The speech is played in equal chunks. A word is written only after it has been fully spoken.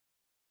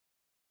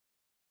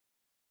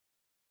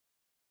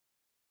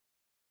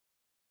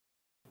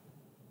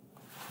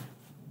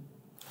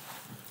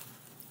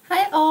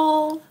Hi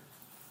all!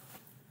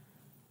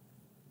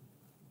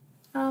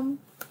 Um,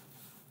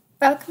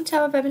 Welcome to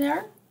our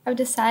webinar. I've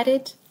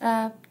decided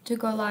to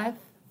go live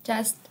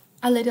just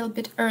a little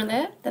bit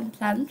earlier than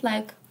planned,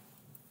 like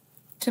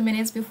 2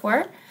 minutes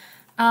before.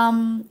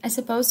 I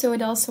suppose I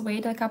would also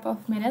wait a couple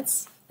of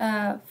minutes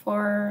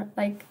for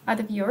like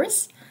other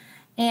viewers,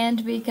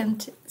 and we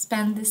can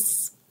spend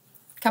this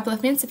couple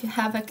of minutes. If you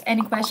have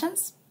any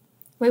questions,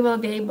 I will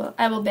be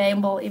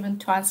able even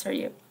to answer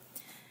you.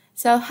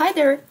 So hi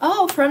there.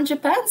 Oh, from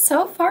Japan,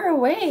 so far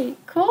away.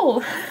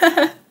 Cool.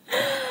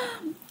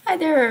 Hi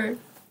there.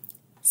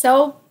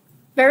 So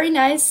very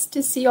nice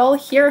to see you all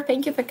here.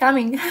 Thank you for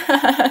coming.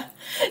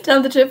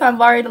 Tell the truth, I'm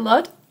worried a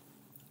lot.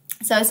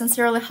 So I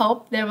sincerely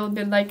hope there will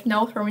be like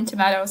no throwing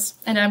tomatoes,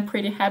 and I'm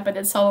pretty happy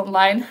it's all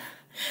online.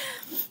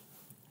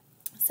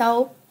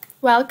 So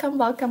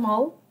welcome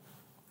all.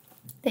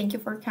 Thank you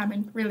for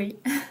coming, really.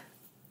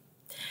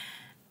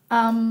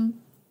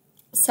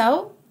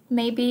 So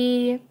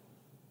maybe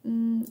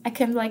I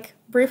can like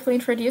briefly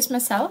introduce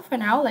myself for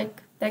now,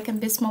 like that can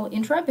be a small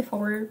intro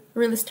before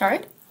we really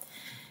start.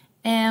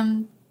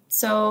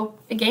 So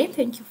again,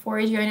 thank you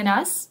for joining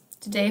us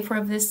today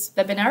for this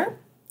webinar.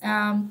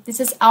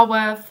 This is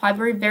our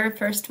Fibery very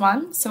first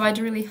one, so I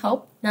really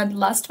hope not the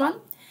last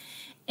one.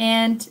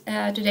 And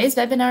today's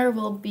webinar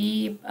will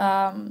be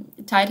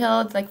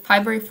titled like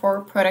Fibery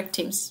for Product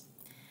Teams.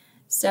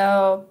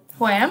 So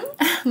who I am?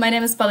 My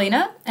name is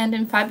Paulina, and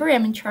in Fibery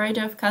I'm in charge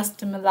of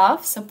customer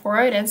love,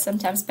 support, and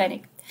sometimes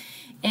panic.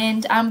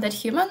 And I'm that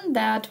human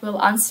that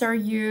will answer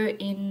you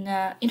in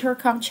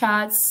Intercom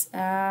chats.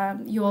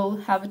 You will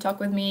have a talk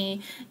with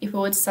me if we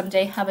would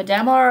someday have a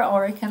demo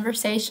or a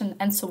conversation,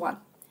 and so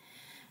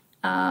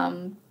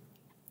on.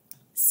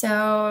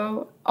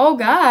 So, oh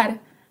God,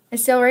 I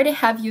still already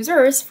have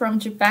users from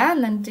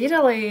Japan and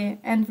Italy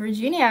and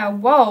Virginia.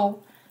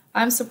 Whoa,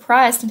 I'm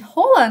surprised. And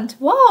Holland,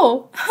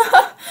 whoa.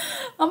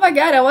 Oh my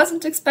God, I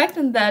wasn't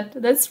expecting that.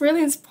 That's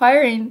really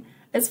inspiring.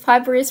 As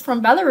Fibery is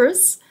from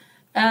Belarus.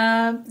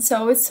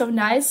 So it's so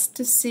nice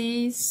to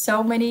see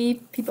so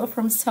many people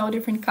from so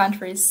different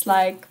countries,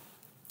 like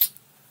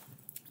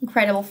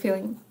incredible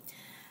feeling.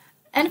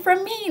 And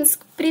from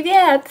Minsk,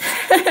 привет!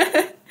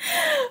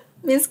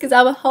 Minsk is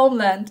our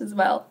homeland as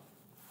well.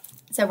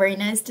 So very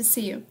nice to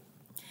see you.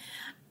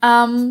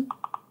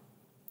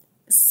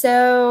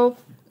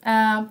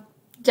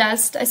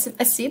 Just I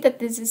see that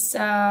this is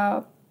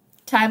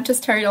time to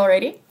start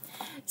already.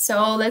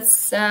 So let's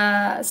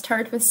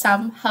start with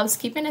some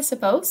housekeeping, I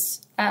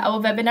suppose.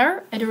 Our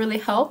webinar, I really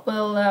hope,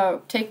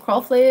 will take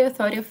roughly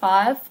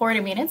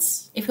 35-40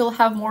 minutes. If you'll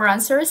have more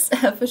answers,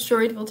 for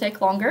sure it will take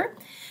longer,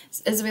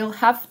 as we'll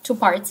have two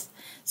parts.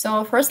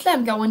 So firstly,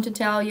 I'm going to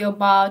tell you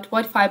about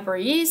what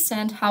Fibery is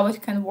and how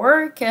it can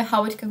work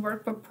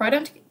for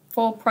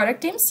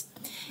product teams.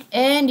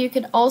 And you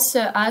can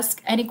also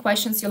ask any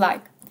questions you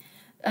like.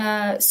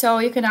 So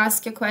you can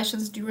ask your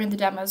questions during the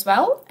demo as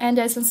well. And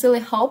I sincerely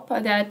hope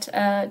that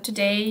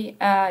today,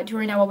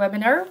 during our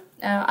webinar,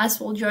 us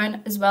will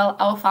join as well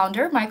our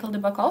founder, Michael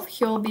Debakov.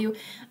 He will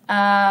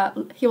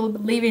be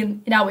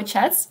living in our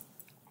chats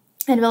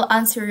and will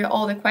answer you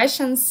all the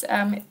questions,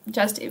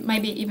 just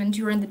maybe even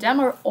during the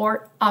demo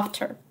or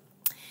after.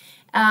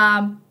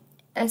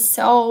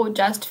 So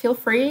just feel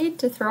free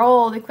to throw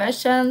all the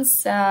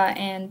questions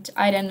and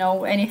I don't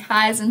know, any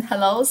highs and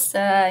hellos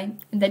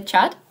in the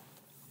chat.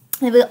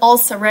 We will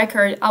also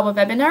record our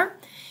webinar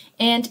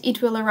and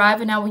it will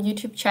arrive in our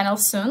YouTube channel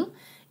soon.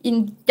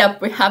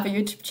 Yep, we have a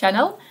YouTube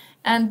channel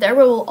and there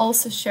we will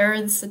also share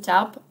the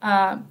setup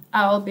I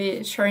will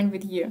be sharing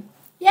with you.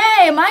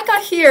 Yay,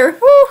 Michael here!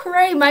 Woo,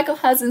 hooray, Michael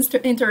has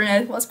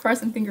internet. Was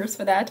crossing fingers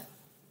for that.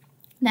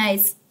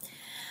 Nice.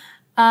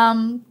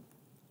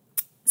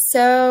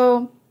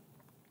 So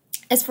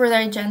as for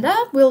the agenda,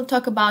 we'll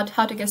talk about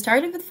how to get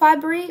started with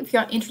Fibery. If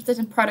you're interested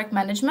in product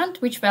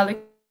management, which value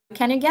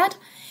can you get?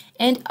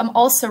 And I'm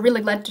also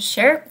really glad to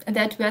share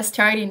that we are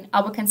starting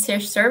our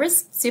concierge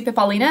service, Super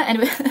Paulina, and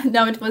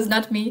no, it was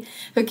not me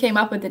who came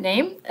up with the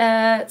name.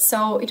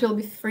 So it will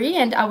be free,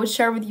 and I will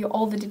share with you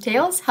all the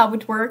details, how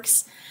it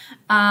works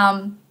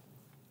in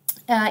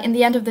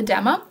the end of the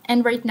demo.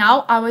 And right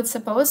now, I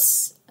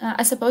suppose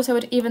I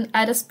would even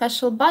add a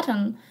special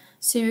button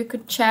so you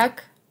could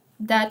check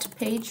that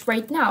page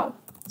right now.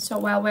 So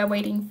while we're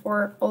waiting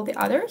for all the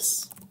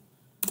others,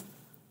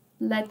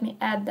 let me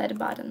add that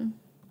button.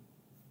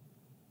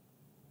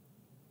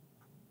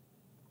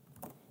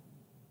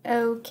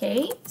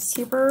 Okay,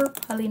 Super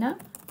Paulina.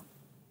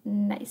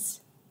 Nice.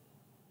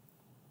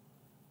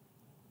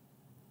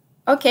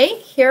 Okay,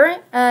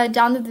 here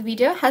down in the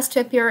video has to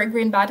appear a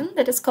green button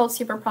that is called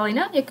Super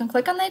Paulina. You can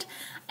click on it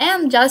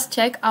and just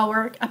check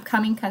our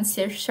upcoming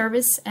concierge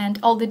service and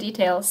all the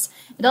details.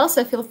 And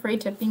also feel free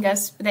to ping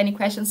us with any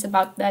questions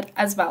about that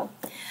as well.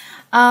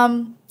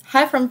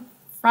 Hi from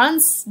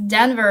France,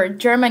 Denver,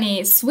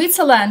 Germany,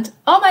 Switzerland.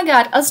 Oh my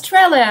God,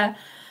 Australia.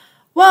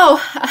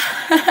 Wow,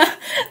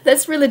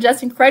 that's really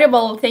just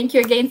incredible. Thank you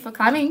again for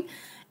coming.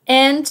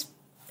 And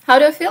how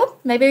do I feel?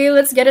 Maybe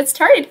let's get it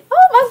started.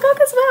 Oh,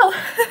 Bangkok as well.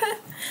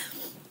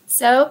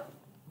 So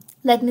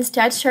Let me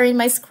start sharing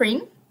my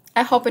screen.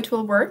 I hope it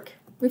will work.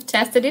 We've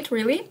tested it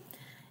really,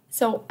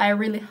 so I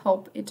really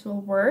hope it will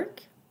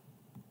work.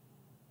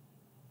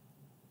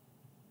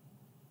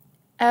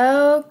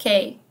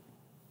 Okay.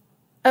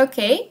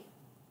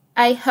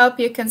 I hope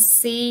you can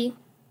see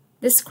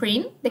the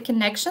screen, the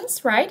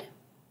connections, right?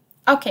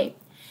 Okay,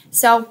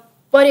 so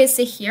what you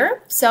see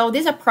here, so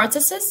these are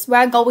processes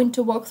we're going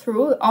to walk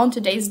through on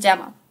today's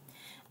demo.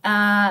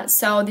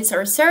 So these are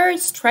research,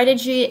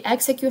 strategy,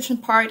 execution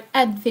part,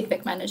 and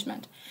feedback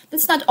management.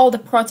 That's not all the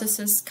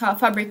processes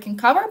Fibery can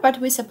cover, but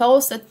we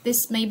suppose that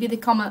this may be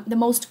the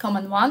most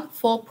common one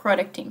for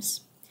product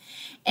teams.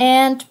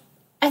 And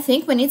I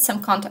think we need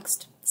some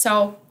context.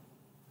 So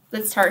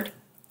let's start.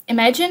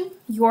 Imagine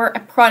you're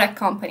a product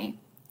company.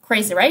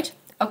 Crazy, right?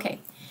 Okay.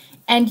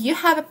 And you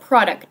have a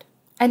product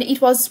and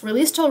it was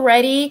released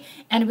already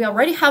and we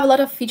already have a lot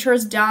of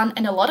features done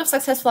and a lot of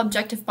successful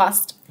objective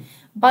passed.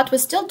 But we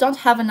still don't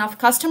have enough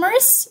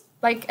customers,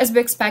 like as we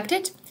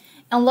expected,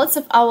 and lots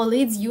of our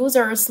leads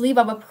users leave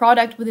our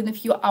product within a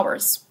few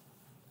hours.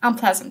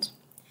 Unpleasant.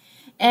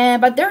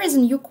 But there is a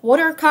new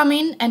quarter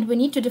coming and we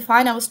need to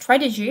define our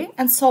strategy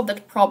and solve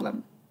that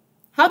problem.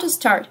 How to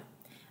start?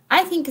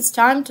 I think it's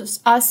time to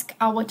ask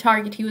our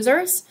target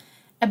users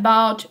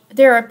about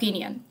their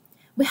opinion.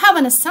 We have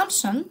an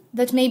assumption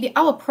that maybe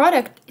our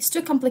product is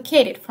too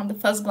complicated from the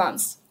first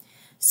glance.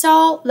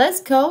 So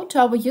let's go to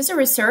our user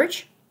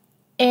research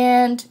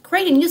and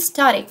create a new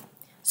study.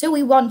 So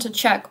we want to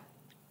check,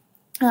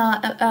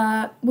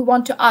 we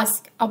want to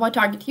ask our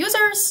target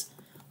users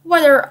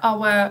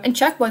and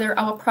check whether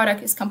our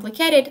product is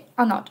complicated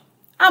or not.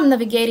 I'm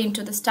navigating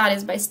to the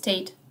studies by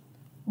state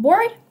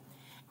board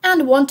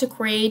and want to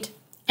create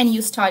a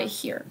new study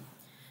here.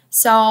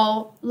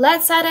 So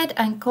let's add it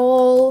and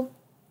call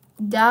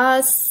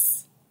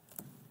does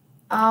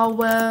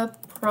our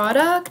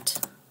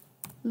product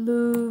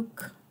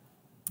look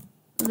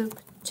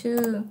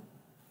too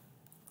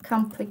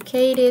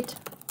complicated?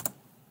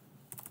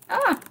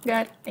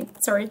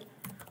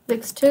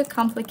 Looks too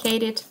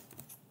complicated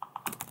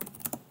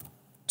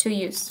to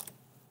use.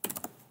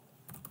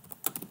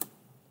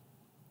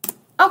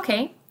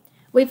 Okay,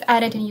 we've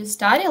added a new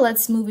study.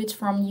 Let's move it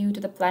from new to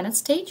the planet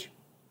stage.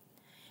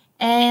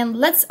 And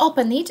let's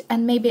open it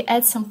and maybe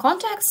add some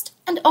context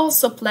and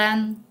also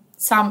plan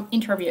some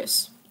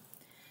interviews.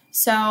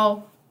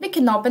 So we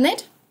can open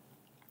it.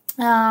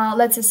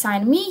 Let's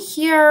assign me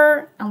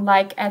here and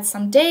add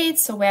some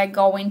dates. So we are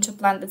going to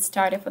plan that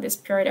study for this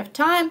period of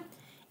time.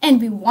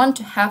 And we want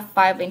to have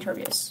 5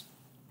 interviews.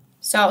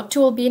 So 2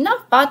 will be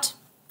enough, but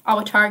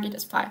our target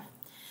is 5.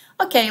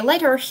 Okay,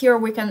 later here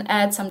we can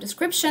add some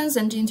descriptions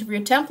and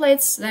interview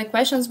templates, the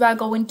questions we are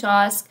going to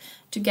ask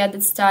to get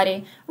the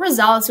study,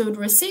 results we would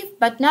receive,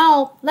 but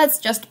now let's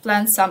just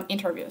plan some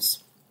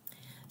interviews.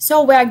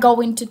 So we are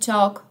going to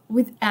talk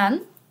with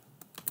Anne,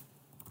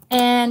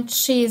 and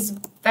she's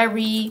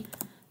very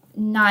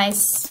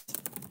nice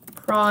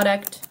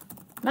product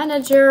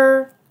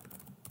manager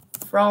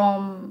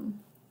from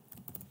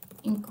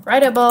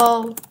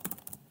incredible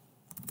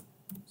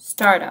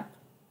startup.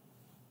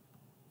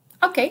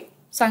 Okay,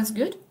 sounds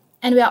good.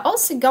 And we are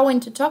also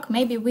going to talk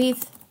maybe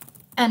with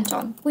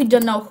Anton. We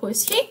don't know who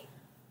is he,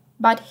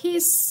 but he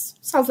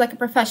sounds like a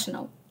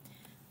professional.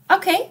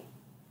 Okay,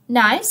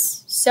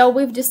 nice. So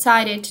we've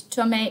decided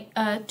to make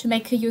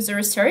a user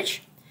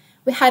research.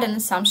 We had an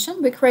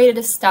assumption. We created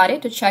a study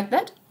to check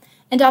that.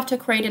 And after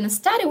creating a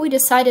study, we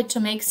decided to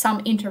make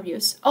some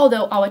interviews.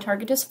 Although our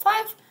target is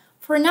 5,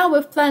 for now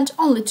we've planned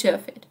only 2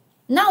 of it.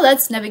 Now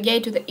let's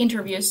navigate to the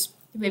interviews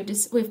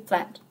we've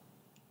planned.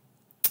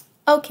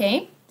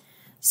 Okay,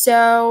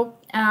 so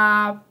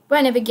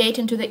we're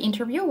navigating to the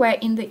interview. We're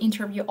in the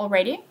interview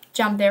already.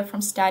 Jump there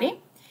from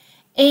study.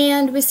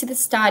 And we see the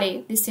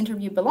study this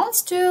interview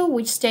belongs to,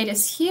 which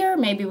status here,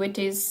 maybe it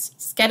is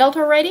scheduled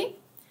already.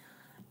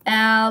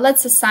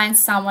 Let's assign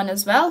someone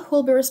as well who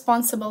will be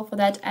responsible for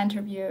that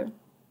interview.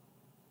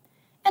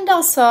 And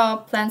also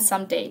plan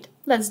some date.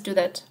 Let's do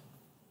that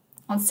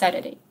on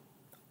Saturday.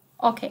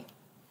 Okay.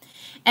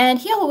 And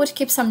here we would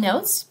keep some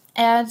notes.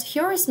 And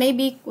here is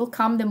maybe will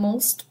come the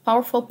most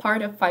powerful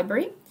part of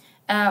Fibery,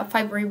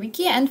 Fibery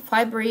Wiki and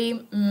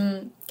Fibery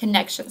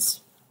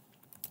connections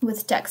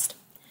with text.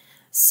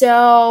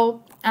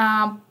 So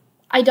I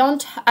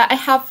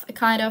have a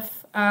kind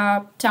of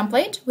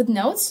template with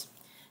notes.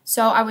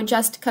 So I would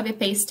just copy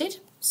paste it.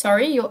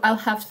 Sorry, I'll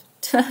have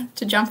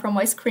to jump from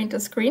my screen to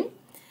screen.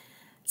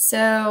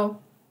 So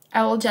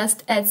I will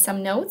just add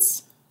some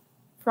notes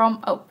from,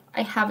 oh,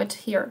 I have it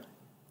here.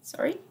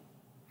 Sorry.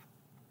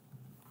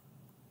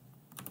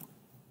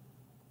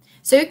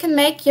 So you can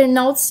make your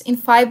notes in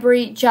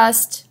Fibery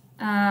just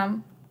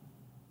during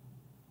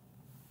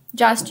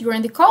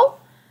the call,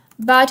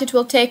 but it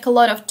will take a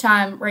lot of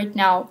time right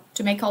now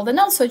to make all the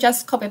notes, so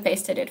just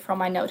copy-pasted it from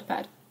my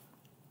notepad.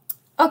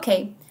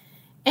 Okay,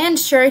 and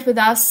share it with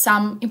us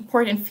some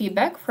important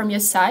feedback from your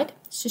side.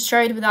 She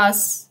shared with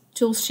us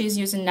tools she's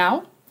using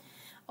now.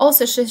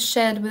 Also, she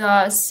shared with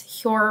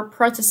us her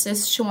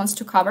processes she wants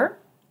to cover.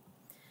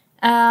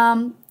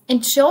 And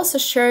she also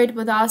shared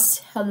with us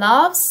her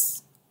loves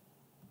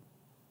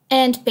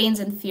and pains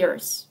and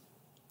fears.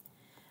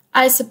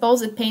 I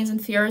suppose that pains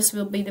and fears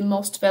will be the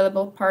most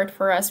valuable part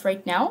for us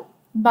right now,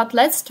 but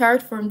let's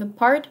start from the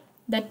part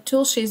that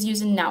tool she's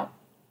using now.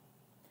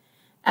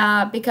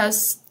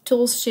 Because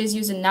tools she's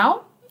using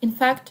now, in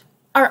fact,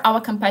 are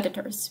our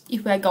competitors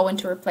if we are going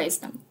to replace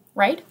them,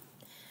 right?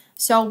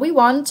 So we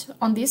want,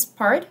 on this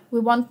part, we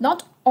want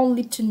not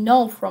only to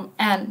know from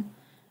Anne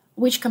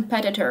which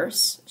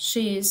competitors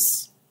she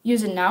is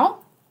using now,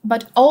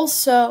 but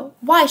also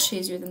why she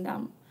is using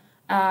them.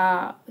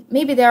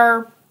 Maybe they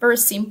are very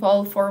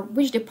simple for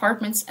which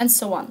departments and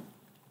so on.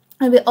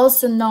 And we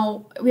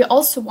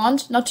also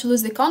want not to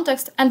lose the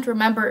context and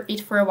remember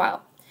it for a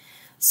while.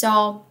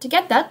 So to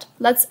get that,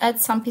 let's add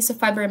some piece of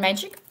Fibery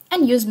magic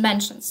and use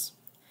mentions.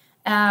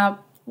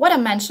 What are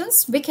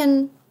mentions? We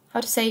can,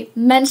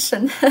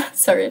 mention,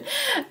 sorry,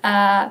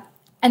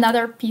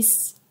 another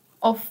piece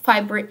of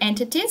Fibery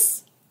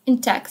entities in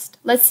text.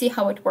 Let's see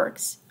how it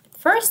works.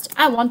 First,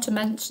 I want to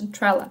mention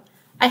Trello.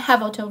 I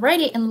have it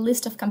already in a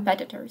list of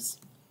competitors.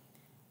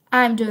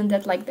 I'm doing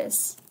that like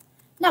this.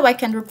 Now I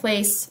can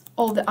replace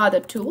all the other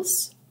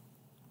tools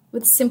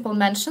with simple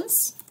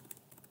mentions.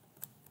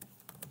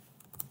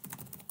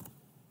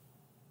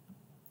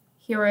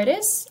 Here it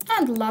is,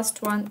 and the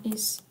last one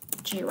is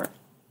Jira.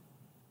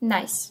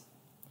 Nice.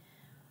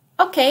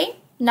 Okay,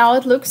 now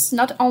it looks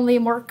not only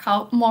more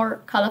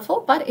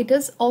colorful, but it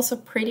is also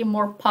pretty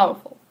more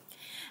powerful.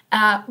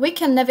 We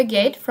can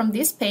navigate from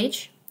this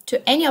page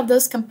to any of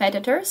those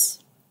competitors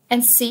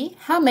and see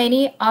how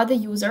many other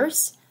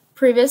users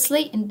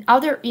previously in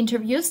other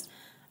interviews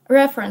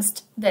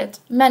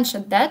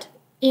mentioned that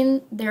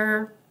in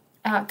their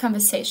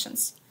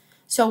conversations.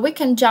 So we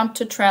can jump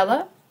to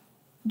Trello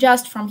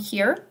just from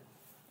here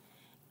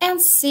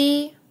and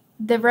see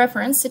the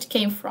reference it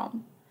came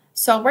from.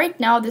 So right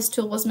now this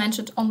tool was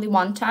mentioned only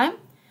one time,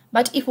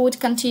 but if we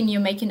would continue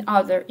making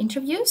other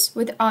interviews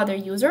with other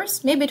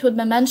users, maybe it would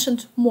be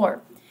mentioned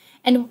more.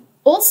 And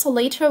also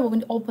later when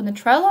we open the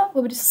Trello,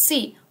 we would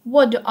see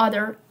what the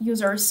other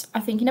users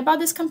are thinking about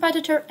this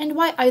competitor and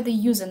why are they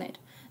using it.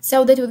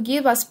 So that would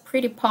give us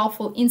pretty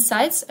powerful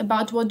insights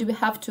about what do we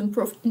have to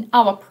improve in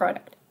our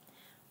product.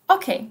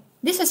 Okay,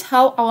 this is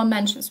how our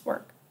mentions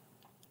work.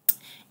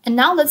 And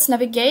now let's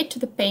navigate to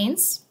the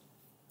panes.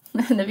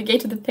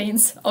 Navigate to the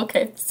panes,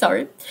 okay,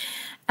 sorry.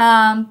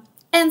 And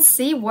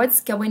see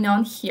what's going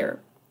on here.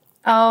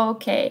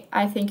 Okay,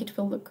 I think it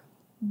will look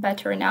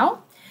better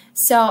now.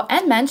 So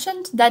Anne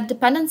mentioned that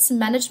dependency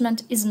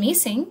management is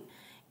missing,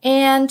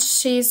 and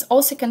she's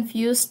also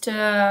confused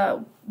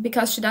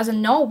because she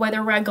doesn't know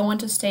whether we're going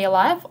to stay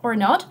alive or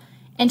not.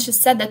 And she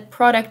said that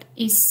product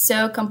is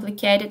so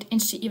complicated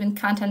and she even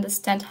can't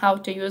understand how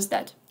to use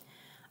that.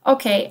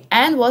 Okay,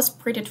 Anne was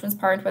pretty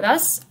transparent with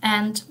us,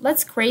 and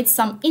let's create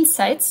some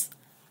insights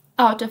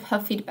out of her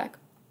feedback.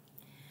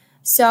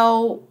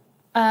 So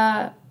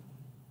now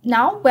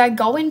we're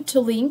going to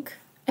link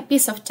a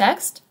piece of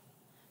text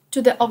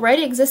to the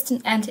already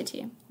existing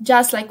entity,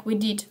 just like we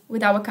did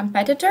with our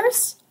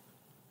competitors,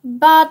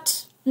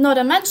 but not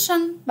a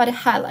mention, but a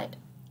highlight.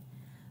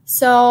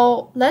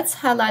 So let's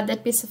highlight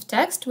that piece of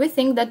text. We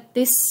think that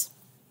this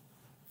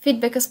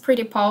feedback is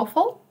pretty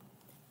powerful,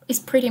 is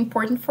pretty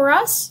important for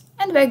us,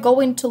 and we're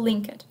going to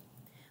link it.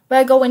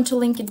 We're going to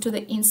link it to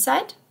the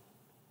insight.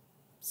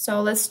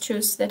 So let's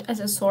choose that as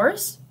a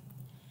source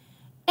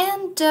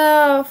and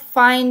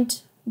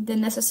find the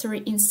necessary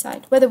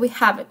insight, whether we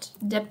have it.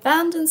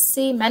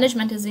 Dependency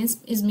management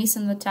is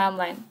missing the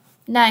timeline.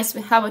 Nice,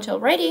 we have it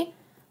already,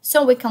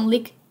 so we can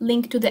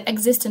link to the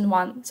existing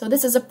one. So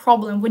this is a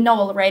problem we know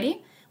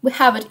already. We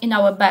have it in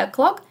our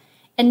backlog,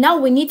 and now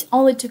we need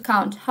only to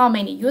count how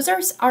many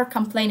users are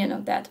complaining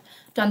on that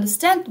to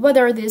understand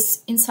whether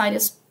this insight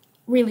is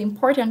really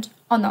important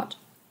or not.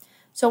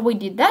 So we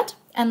did that,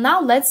 and now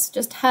let's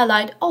just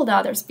highlight all the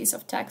other piece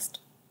of text.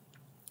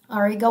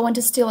 Are you going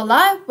to still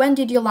alive? When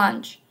did you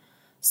launch?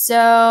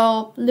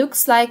 So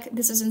looks like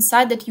this is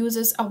insight that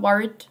users are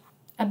worried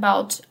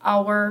about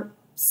our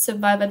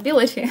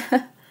survivability.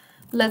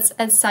 Let's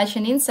add such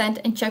an insight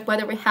and check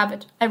whether we have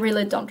it. I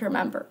really don't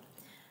remember.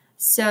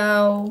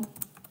 So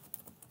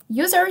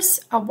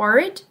users are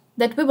worried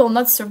that we will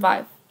not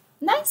survive.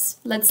 Nice,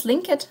 let's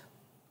link it.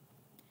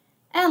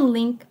 And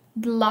link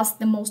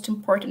the most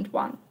important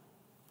one.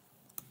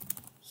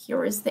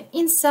 Here is the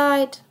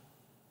insight.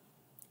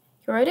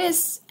 Here it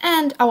is,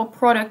 and our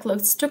product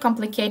looks too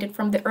complicated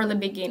from the early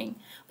beginning.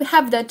 We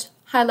have that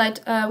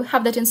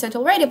insight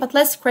already, but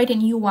let's create a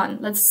new one.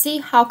 Let's see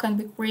how can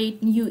we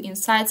create new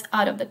insights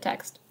out of the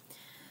text.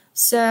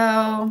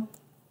 So,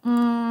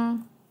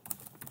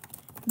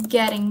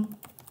 getting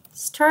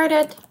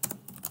started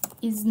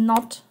is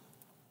not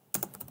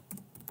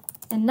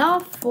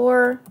enough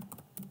for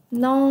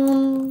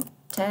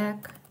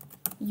non-tech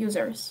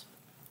users.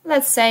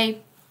 Let's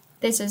say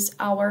this is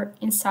our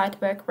insight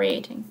we're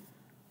creating.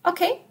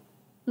 Okay,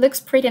 looks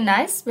pretty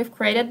nice. We've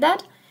created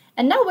that.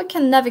 And now we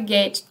can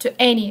navigate to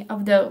any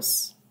of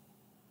those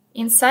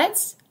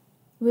insights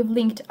we've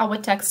linked our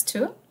text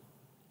to.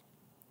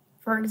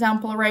 For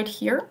example, right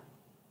here.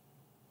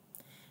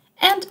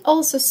 And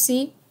also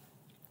see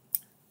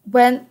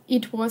when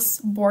it was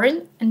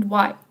born and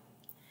why.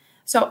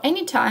 So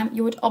anytime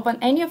you would open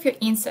any of your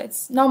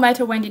insights, no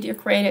matter when did you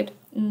create it,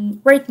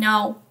 right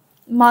now,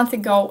 a month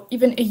ago,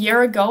 even a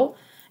year ago,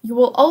 you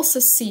will also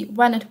see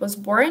when it was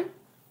born,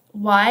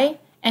 why,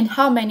 and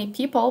how many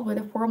people with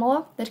a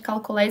formula that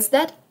calculates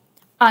that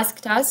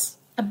asked us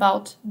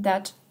about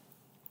that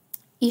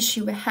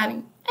issue we're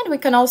having. And we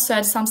can also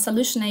add some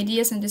solution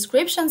ideas and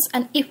descriptions,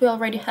 and if we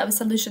already have a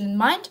solution in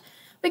mind,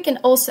 we can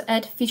also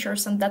add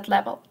features on that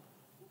level.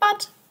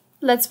 But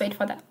let's wait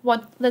for that.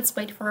 Let's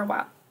wait for a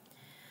while.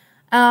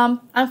 I'm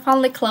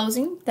finally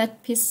closing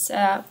that piece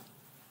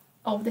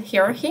of the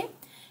hierarchy,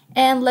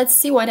 and let's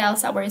see what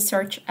else our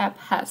research app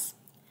has.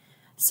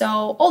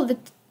 So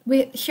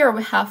here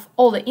we have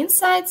all the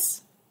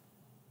insights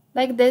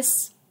like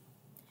this,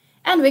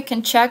 and we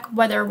can check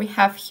whether we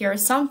have here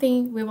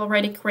something we've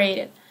already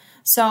created.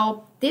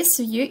 So this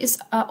view is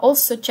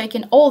also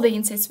checking all the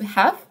insights we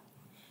have,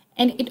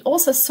 and it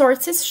also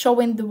sorts it,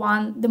 showing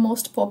the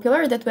most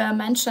popular that were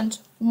mentioned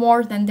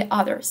more than the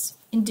others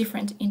in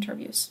different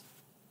interviews.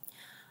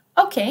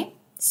 Okay,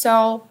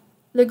 so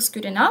looks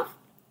good enough.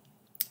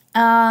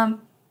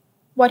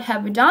 What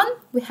have we done?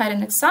 We had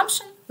an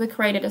assumption, we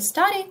created a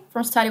study,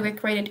 from study we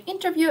created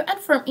interview, and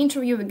from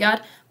interview we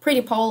got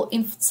pretty powerful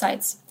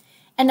insights.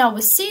 And now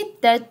we see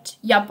that,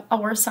 yep,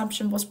 our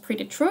assumption was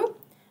pretty true,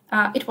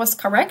 it was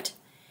correct,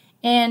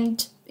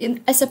 and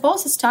I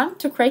suppose it's time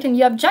to create a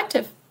new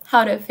objective.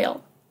 How do you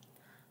feel?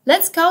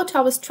 Let's go to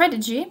our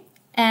strategy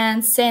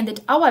and say that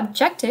our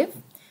objective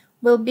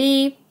will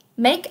be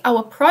make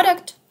our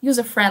product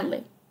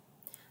user-friendly.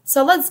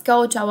 So let's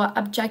go to our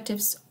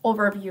objectives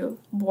overview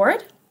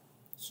board.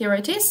 Here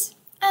it is,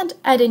 and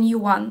add a new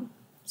one.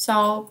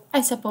 So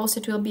I suppose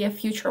it will be a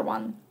future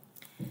one.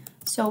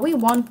 So we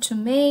want to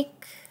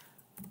make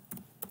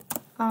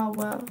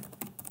our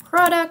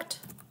product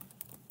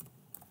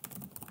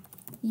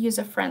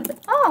user-friendly.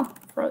 Oh,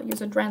 for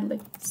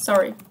user-friendly,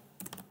 sorry.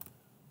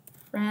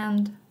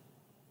 Friend.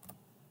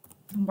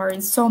 I'm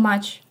worrying so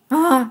much.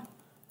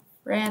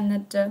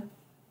 Friendly.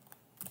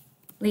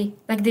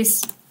 Like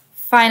this.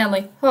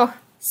 Finally. Oh,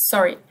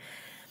 sorry.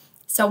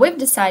 So we've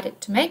decided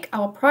to make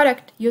our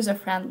product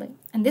user-friendly,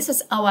 and this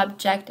is our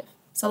objective.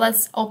 So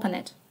let's open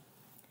it.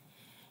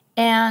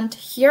 And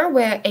here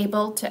we're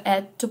able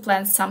to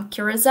plan some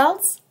key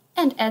results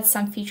and add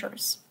some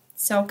features.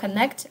 So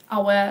connect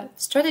our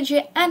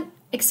strategy and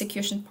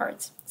execution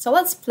parts. So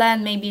let's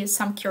plan maybe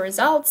some key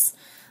results.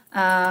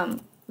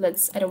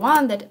 Let's add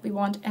one that we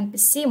want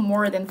NPC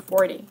more than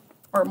 40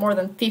 or more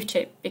than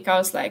 50,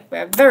 because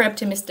we're very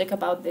optimistic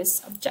about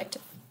this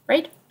objective,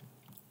 right?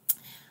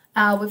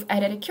 We've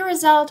added a key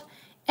result,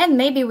 and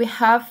maybe we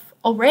have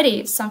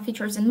already some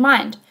features in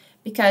mind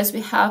because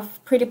we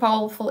have pretty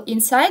powerful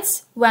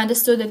insights. We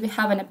understood that we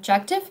have an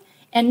objective,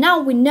 and now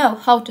we know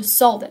how to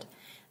solve it.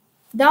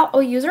 Now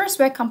our users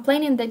were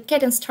complaining that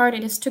getting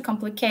started is too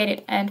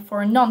complicated and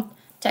for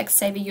non-tech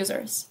savvy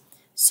users.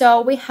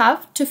 So we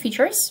have two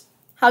features,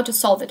 how to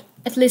solve it.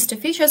 At least two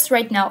features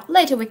right now.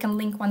 Later we can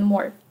link one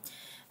more.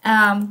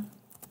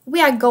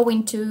 We are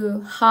going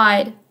to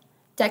hide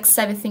tech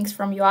savvy things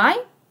from UI.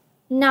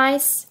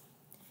 Nice.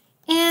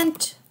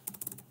 And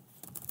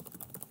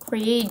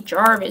create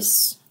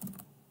Jarvis,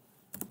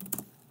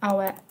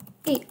 our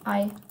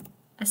AI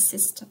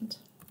assistant.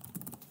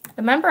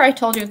 Remember I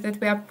told you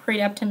that we are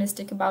pretty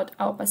optimistic about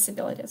our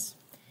possibilities.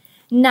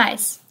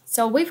 Nice.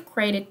 So we've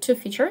created two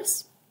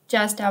features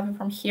just out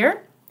from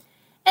here.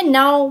 And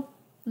now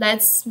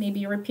let's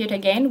maybe repeat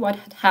again what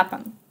had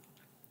happened.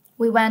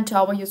 We went to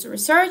our user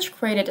research,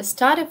 created a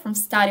study. From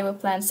study, we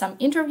planned some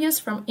interviews.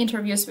 From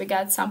interviews, we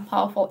got some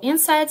powerful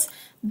insights.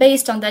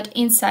 Based on that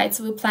insights,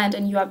 we planned a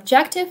new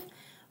objective,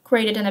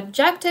 created an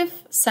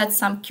objective, set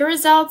some key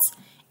results,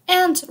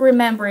 and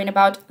remembering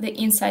about the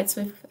insights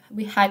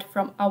we had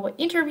from our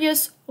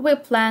interviews, we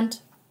planned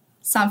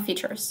some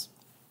features.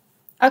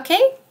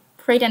 Okay,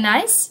 pretty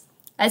nice.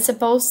 I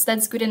suppose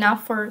that's good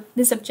enough for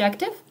this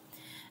objective.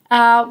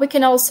 We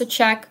can also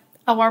check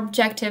our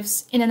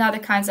objectives in another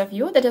kinds of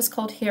view that is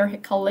called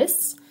hierarchical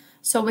lists.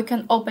 So we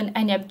can open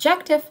any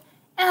objective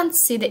and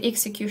see the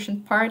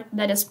execution part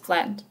that is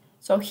planned.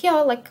 So here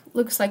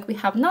looks like we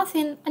have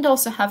nothing, and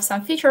also have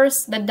some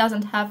features that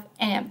doesn't have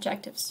any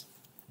objectives.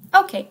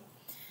 Okay,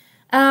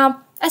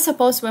 I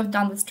suppose we've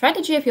done the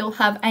strategy. If you'll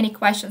have any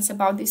questions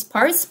about these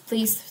parts,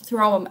 please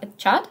throw them at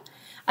chat.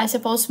 I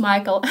suppose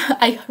Michael,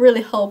 I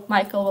really hope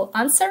Michael will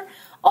answer,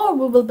 or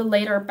we will be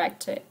later back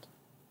to it.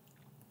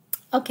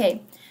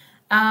 Okay,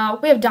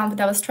 we have done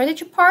with our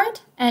strategy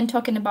part, and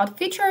talking about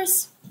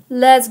features,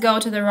 let's go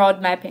to the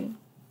road mapping,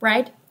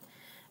 right?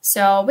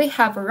 So we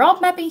have a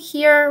road mapping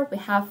here, we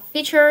have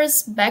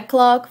features,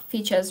 backlog,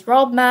 features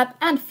roadmap,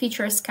 and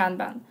features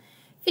Kanban.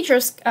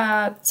 Features,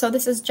 so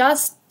this is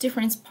just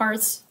different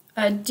parts,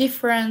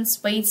 different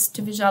ways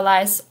to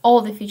visualize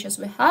all the features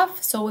we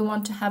have. So we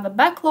want to have a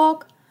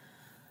backlog,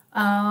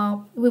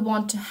 we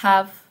want to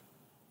have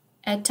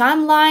a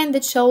timeline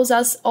that shows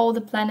us all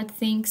the planned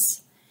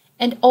things,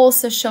 and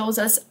also shows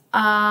us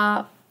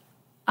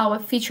our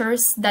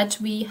features that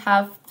we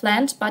have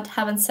planned but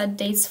haven't set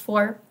dates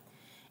for,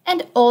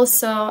 and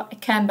also a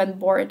Kanban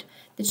board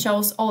that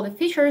shows all the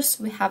features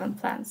we have in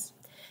plans.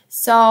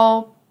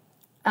 So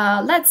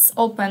let's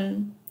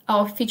open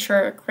our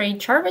feature Create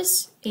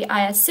Jarvis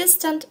AI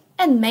Assistant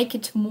and make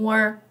it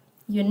more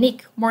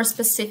unique, more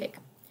specific.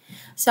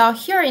 So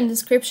here in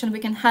description we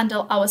can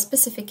handle our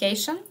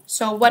specification.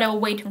 So what are we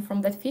waiting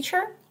from that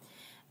feature?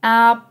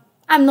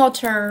 I'm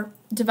not a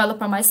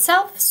developer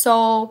myself,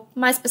 so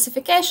my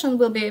specification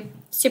will be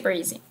super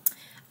easy.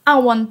 I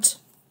want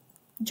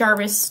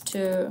Jarvis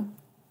to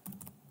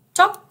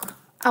talk,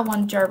 I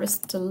want Jarvis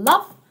to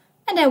laugh,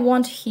 and I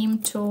want him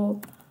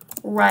to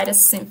write a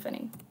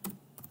symphony.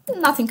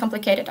 Nothing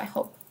complicated, I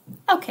hope.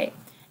 Okay,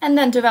 and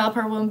then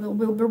developer will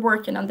be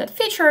working on that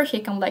feature. He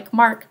can like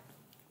mark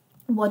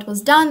what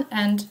was done,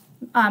 and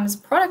as a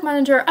product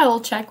manager, I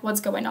will check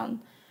what's going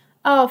on.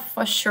 Oh,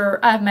 for sure,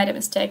 I've made a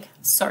mistake,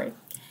 sorry.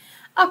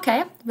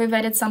 Okay, we've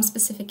added some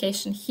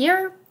specification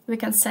here. We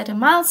can set a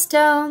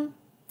milestone.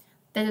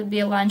 That will be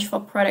a launch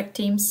for product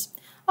teams.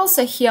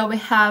 Also here we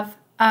have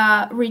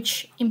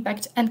reach,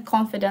 impact, and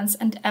confidence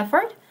and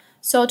effort.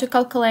 So to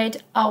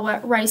calculate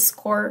our RISE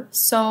score,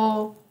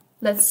 so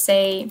let's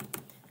say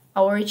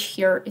our reach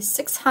here is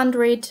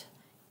 600,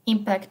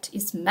 impact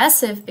is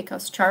massive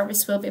because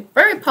Jarvis will be a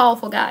very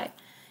powerful guy,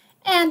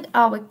 and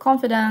our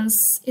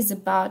confidence is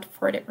about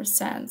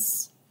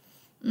 40%.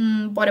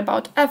 What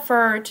about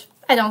effort?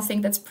 I don't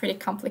think that's pretty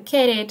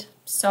complicated,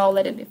 so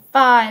let it be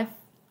 5.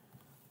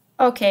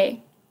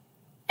 Okay,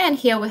 and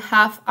here we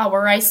have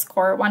our RISE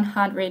score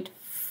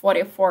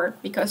 144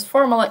 because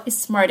formula is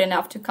smart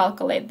enough to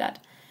calculate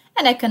that.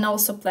 And I can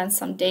also plan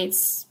some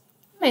dates.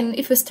 I mean,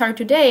 if we start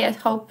today, I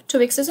hope 2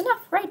 weeks is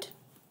enough, right?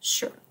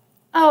 Sure.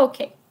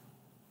 Okay.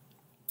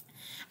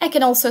 I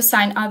can also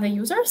assign other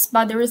users,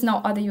 but there is no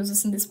other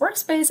users in this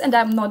workspace, and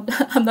I'm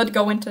not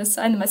going to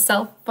assign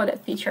myself for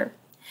that feature.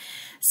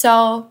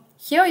 So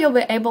here you'll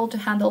be able to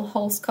handle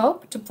whole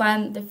scope, to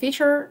plan the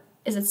feature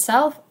as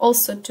itself,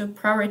 also to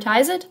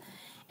prioritize it,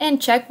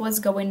 and check what's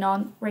going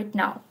on right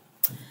now.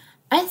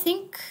 I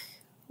think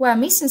we're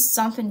missing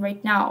something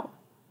right now.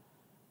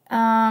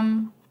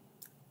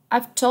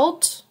 I've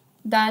told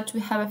that we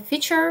have a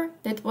feature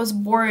that was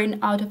born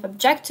out of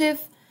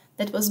objective,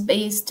 that was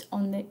based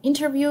on the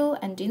interview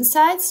and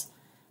insights,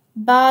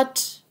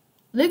 but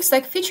looks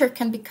like feature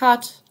can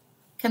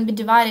be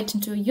divided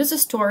into user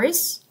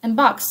stories and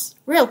bugs,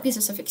 real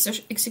pieces of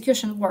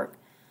execution work.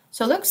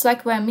 So looks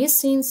like we're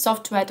missing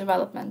software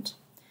development.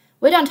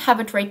 We don't have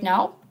it right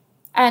now,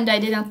 and I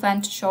didn't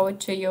plan to show it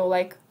to you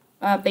like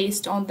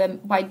based on the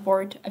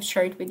whiteboard I've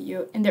shared with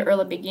you in the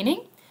early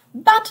beginning.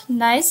 But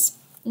nice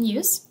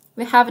news,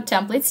 we have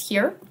templates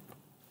here.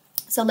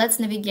 So let's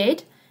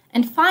navigate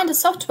and find a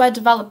software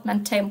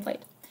development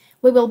template.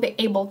 We will be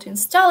able to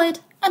install it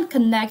and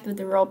connect with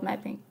the road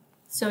mapping.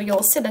 So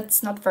you'll see that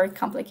it's not very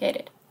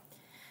complicated.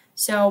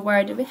 So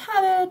where do we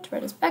have it?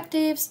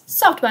 Retrospectives,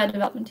 software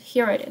development,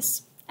 here it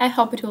is. I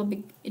hope it will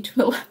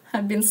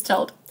have been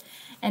installed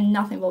and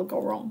nothing will go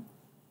wrong.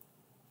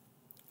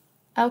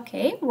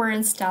 Okay, we're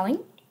installing.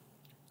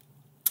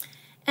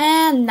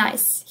 And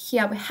nice,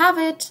 here we have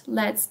it.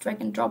 Let's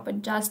drag and drop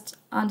it just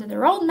under the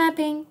road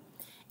mapping.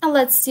 And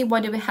let's see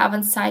what do we have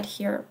inside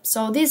here.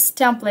 So this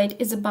template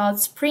is about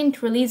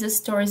sprint releases,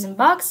 stories, and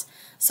bugs.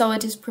 So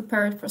it is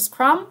prepared for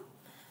Scrum.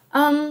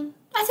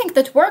 I think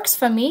that works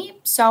for me.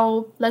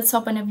 So let's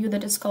open a view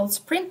that is called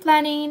sprint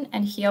planning.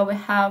 And here we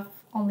have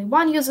only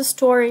one user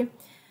story.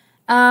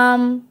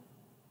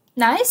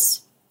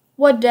 Nice.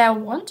 What do I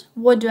want?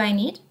 What do I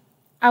need?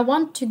 I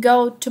want to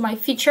go to my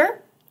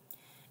feature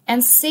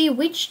and see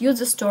which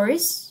user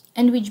stories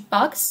and which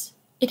bugs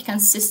it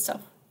consists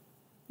of,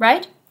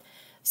 right?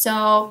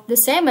 So the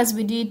same as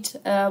we did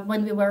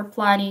when we were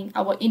planning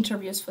our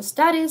interviews for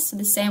studies,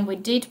 the same we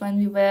did when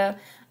we were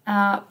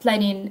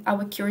planning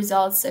our key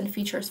results and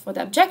features for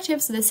the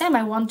objectives, the same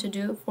I want to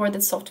do for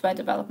the software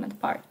development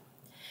part.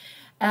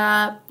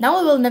 Now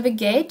we will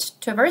navigate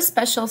to a very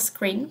special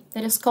screen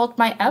that is called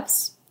My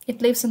Apps.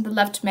 It lives in the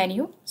left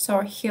menu,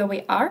 so here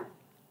we are.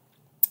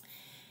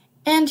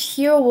 And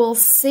here we'll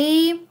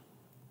see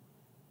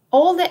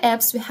all the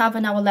apps we have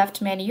in our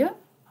left menu,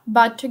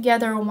 but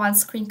together on one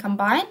screen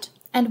combined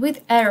and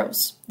with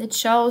arrows that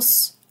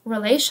shows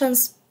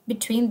relations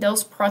between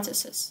those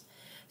processes.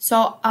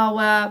 So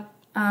our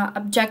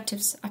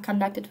objectives are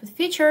connected with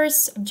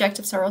features,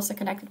 objectives are also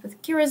connected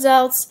with key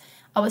results,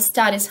 our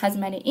studies has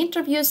many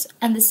interviews,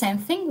 and the same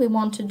thing we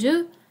want to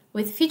do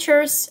with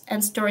features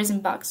and stories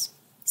and bugs.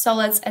 So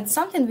let's add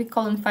something we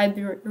call in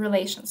Fibery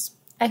Relations.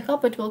 I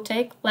hope it will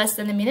take less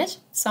than a minute,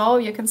 so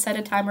you can set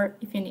a timer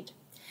if you need.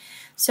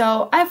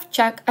 So I've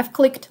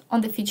clicked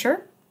on the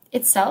feature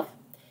itself.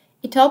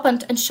 It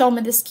opened and showed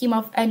me the schema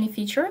of any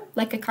feature,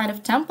 like a kind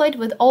of template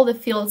with all the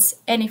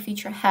fields any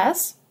feature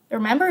has.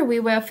 Remember, we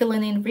were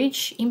filling in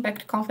reach,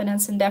 impact,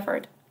 confidence, and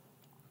effort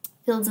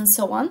fields and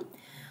so on.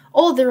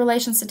 All the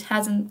relations it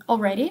has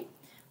already.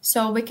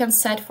 So we can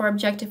set for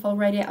objective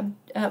already,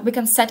 we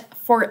can set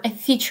for a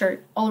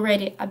feature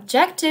already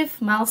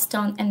objective,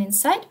 milestone, and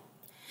insight.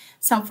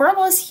 some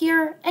formulas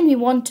here, and we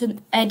want to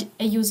add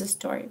a user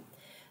story.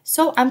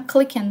 So I'm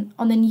clicking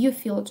on the new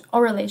field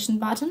or relation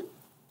button.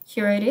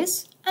 Here it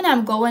is, and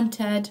I'm going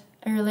to add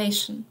a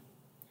relation.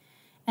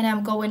 And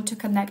I'm going to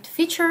connect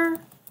feature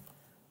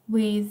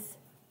with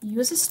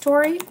user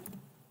story.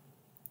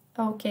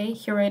 Okay,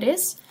 here it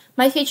is.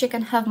 My feature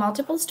can have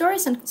multiple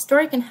stories, and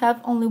story can have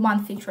only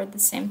one feature at the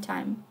same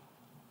time.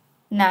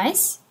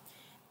 Nice.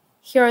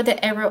 Here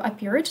the arrow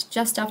appeared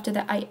just after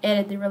that I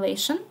added the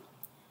relation.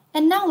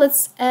 And now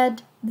let's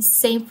add the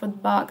same for the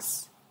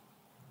bugs.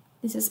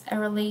 This is a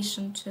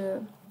relation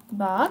to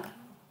bug.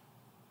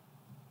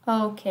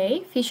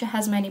 Okay, feature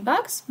has many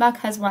bugs, bug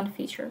has one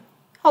feature.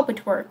 Hope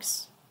it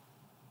works.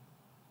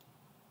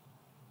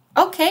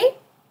 Okay,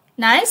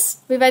 nice.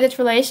 We've added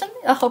relation.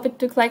 I hope it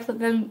took like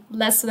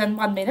less than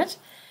 1 minute.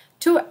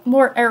 2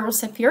 more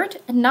arrows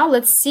appeared, and now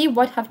let's see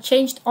what have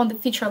changed on the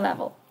feature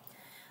level.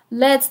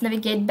 Let's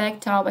navigate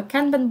back to our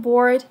Kanban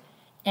board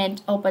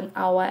and open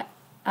our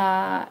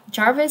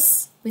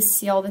Jarvis. We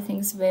see all the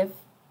things we've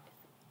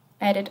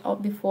added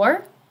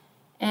before.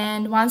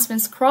 And once we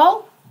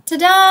scroll,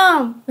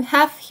 ta-da! We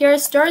have here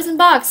stories and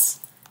bugs.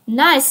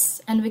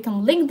 Nice! And we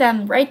can link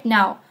them right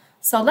now.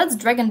 So let's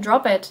drag and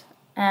drop it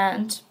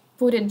and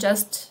put it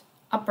just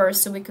upper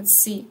so we could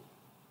see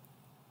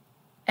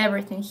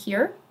everything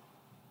here.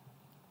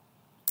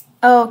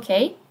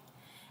 Okay.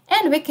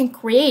 And we can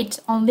create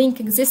or link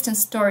existing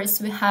stories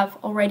we have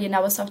already in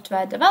our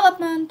software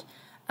development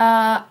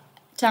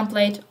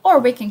template, or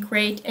we can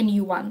create a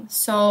new one.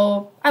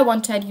 So I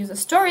want to add user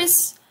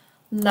stories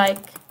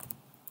like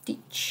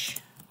teach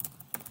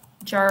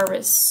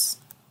Jarvis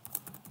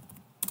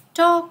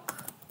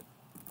talk,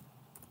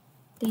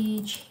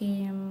 teach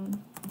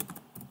him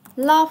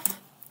laugh,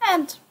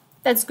 and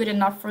that's good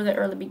enough for the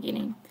early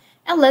beginning.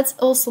 And let's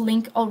also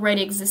link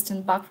already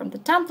existing bug from the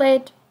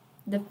template,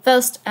 the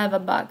first ever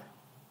bug.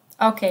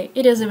 Okay,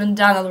 it is even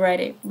done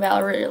already.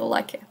 Well, really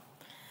lucky.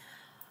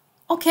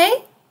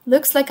 Okay,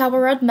 looks like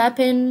our road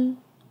mapping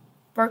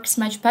works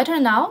much better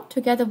now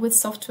together with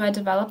software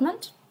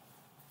development.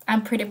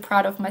 I'm pretty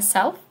proud of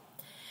myself.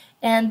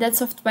 And that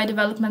software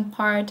development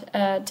part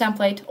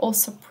template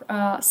also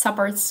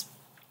supports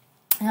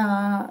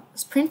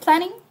sprint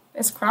planning,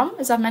 Scrum,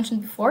 as I've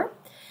mentioned before.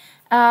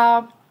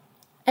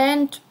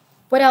 And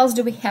what else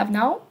do we have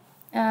now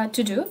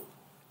to do?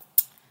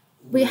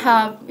 We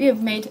have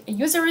made a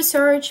user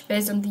research.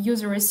 Based on the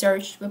user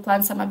research, we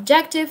planned some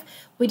objective.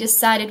 We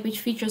decided which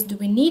features do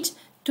we need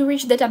to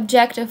reach that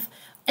objective,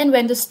 and we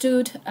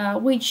understood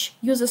which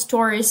user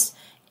stories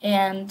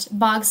and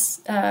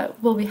bugs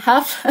will we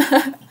have.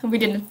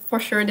 We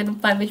for sure didn't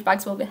plan which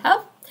bugs will we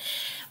have.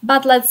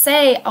 But let's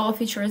say our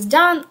feature is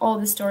done, all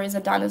the stories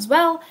are done as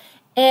well,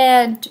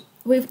 and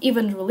we've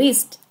even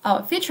released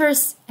our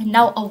features and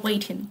now are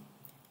waiting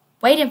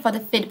for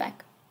the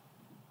feedback,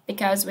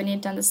 because we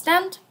need to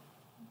understand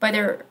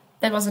whether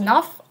that was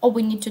enough or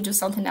we need to do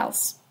something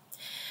else.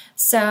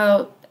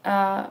 So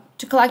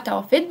to collect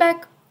our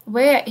feedback,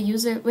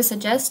 we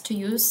suggest to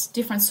use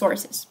different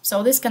sources.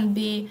 So this can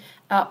be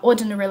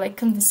ordinary like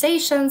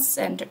conversations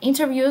and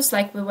interviews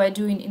like we were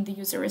doing in the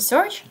user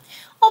research,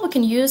 or we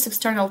can use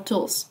external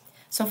tools.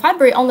 So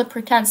Fibery only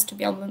pretends to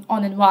be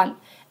all-in-one.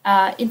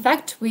 In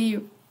fact, we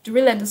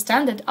really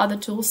understand that other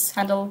tools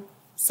handle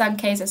some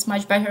cases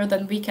much better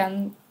than we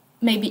can,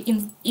 maybe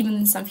even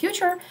in some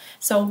future.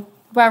 So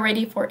we're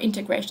ready for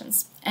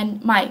integrations.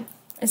 And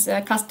as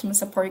a customer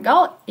support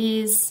goal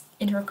is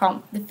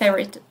Intercom,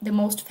 the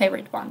most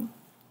favorite one.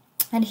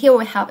 And here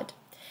we have it.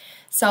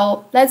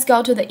 So let's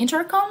go to the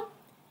Intercom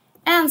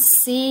and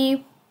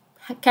see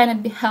can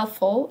it be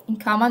helpful in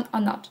common or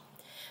not.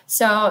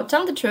 So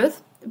tell the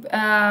truth,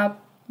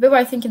 we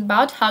were thinking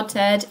about how to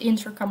add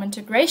Intercom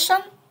integration,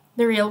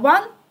 the real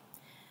one.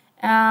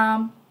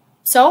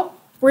 So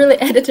really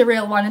added a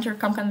real one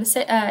Intercom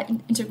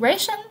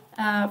integration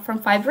from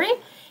Fibery.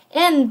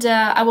 And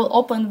I will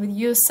open with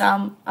you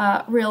some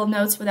real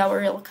notes with our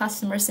real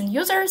customers and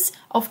users.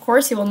 Of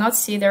course, you will not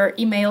see their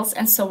emails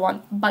and so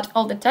on, but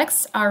all the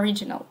texts are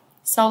original.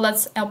 So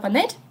let's open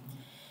it.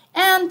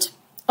 And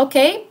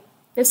okay,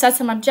 we've set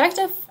some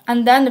objective,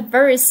 and then a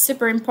very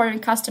super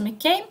important customer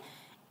came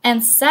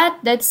and said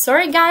that,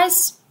 sorry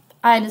guys,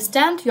 I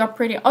understand you're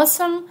pretty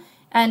awesome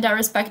and I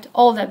respect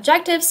all the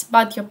objectives,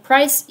 but your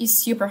price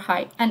is super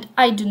high and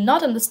I do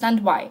not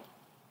understand why.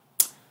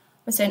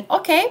 We're saying,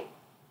 okay,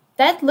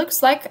 that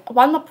looks like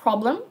one more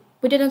problem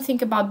we didn't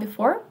think about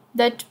before,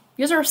 that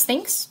users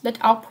think that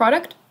our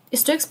product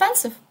is too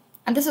expensive.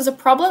 And this is a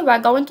problem we're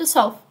going to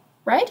solve,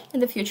 right, in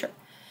the future.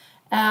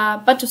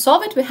 But to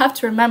solve it, we have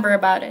to remember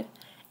about it.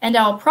 And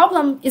our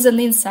problem is an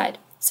insight.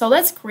 So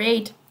let's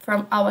create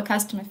from our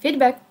customer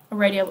feedback,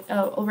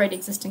 already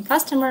existing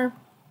customer,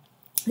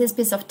 this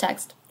piece of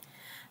text.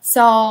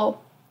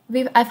 So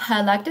I've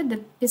highlighted the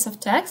piece of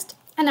text,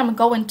 and I'm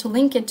going to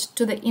link it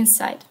to the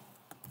insight.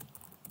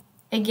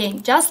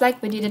 Again, just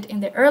like we did it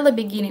in the early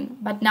beginning,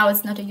 but now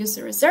it's not a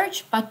user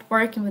research, but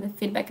working with the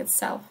feedback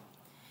itself.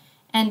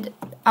 And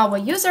our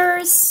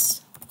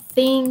users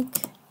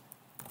think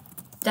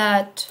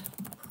that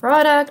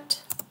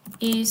product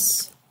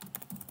is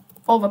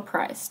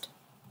overpriced.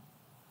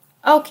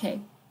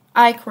 Okay,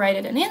 I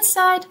created an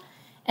insight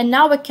and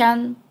now we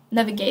can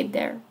navigate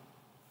there.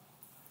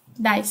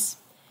 Nice.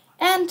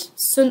 And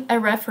soon a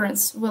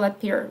reference will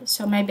appear.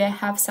 So maybe I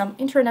have some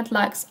internet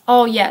lags.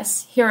 Oh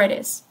yes, here it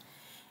is.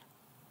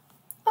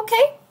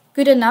 Okay,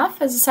 good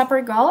enough as a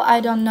separate goal.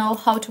 I don't know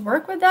how to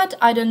work with that.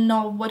 I don't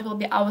know what will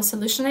be our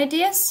solution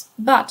ideas,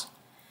 but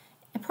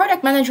a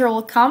product manager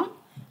will come.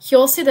 He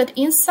will see that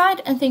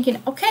insight and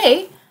thinking,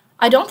 okay,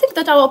 I don't think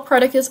that our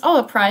product is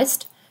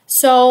overpriced.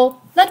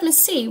 So let me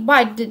see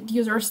why did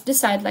users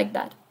decide like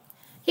that.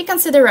 He can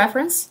see the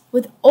reference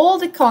with all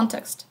the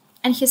context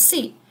and he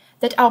see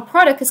that our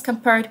product is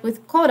compared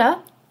with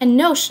Coda and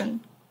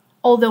Notion,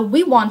 although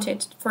we want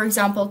it, for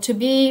example, to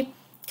be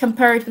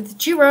compared with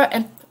Jira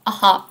and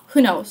Aha,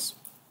 who knows,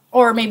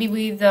 or maybe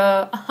with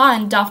Aha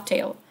and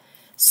Dovetail.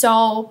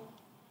 So,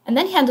 and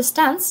then he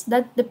understands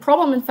that the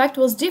problem in fact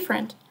was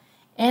different,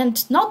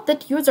 and not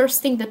that users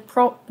think that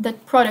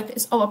that product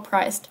is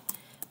overpriced.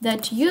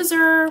 That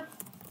user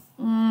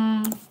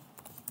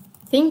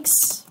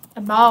thinks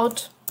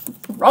about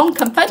wrong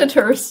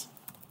competitors.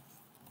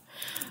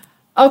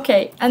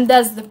 Okay, and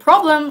that's the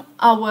problem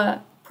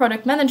our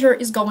product manager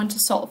is going to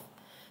solve.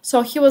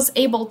 So he was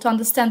able to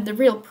understand the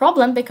real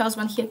problem because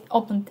when he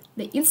opened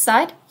the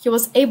insight, he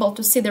was able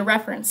to see the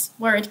reference,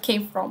 where it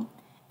came from,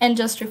 and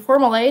just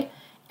reformulate,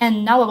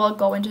 and now we will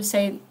go into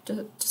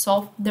to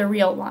solve the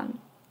real one.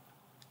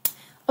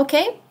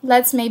 Okay,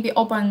 let's maybe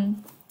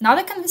open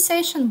another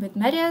conversation with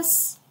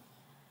Medias.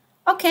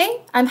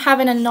 Okay, I'm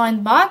having an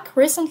annoying bug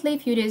recently, a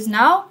few days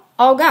now.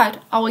 Oh god,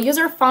 our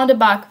user found a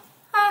bug.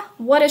 Ah,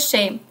 what a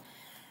shame.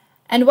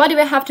 And what do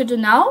we have to do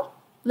now?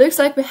 Looks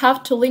like we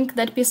have to link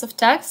that piece of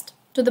text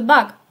to the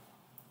bug.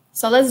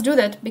 So let's do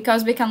that,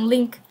 because we can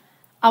link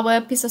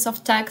our pieces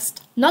of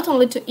text not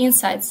only to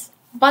insights,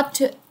 but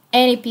to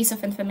any piece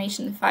of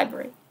information in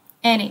Fibery.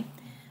 Any.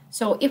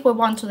 So if we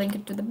want to link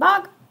it to the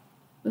bug,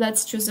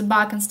 let's choose a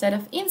bug instead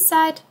of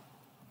insight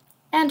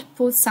and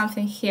put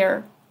something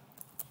here.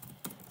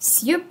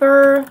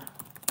 Super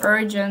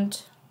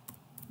urgent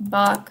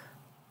bug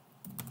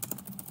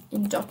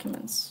in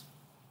documents.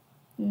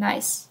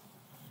 Nice.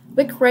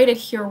 We create it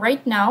here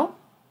right now.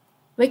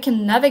 We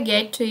can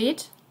navigate to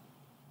it.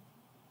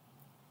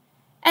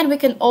 And we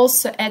can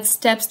also add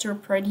steps to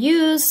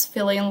reproduce,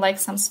 fill in like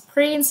some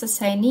sprints,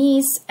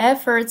 assignees,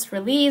 efforts,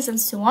 release, and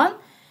so on.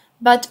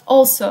 But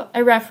also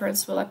a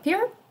reference will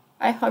appear.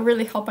 I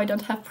really hope I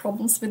don't have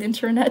problems with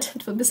internet.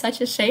 It would be such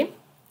a shame.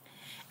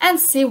 And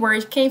see where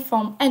it came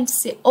from and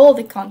see all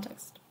the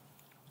context.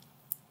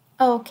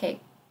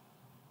 Okay.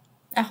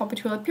 I hope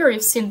it will appear.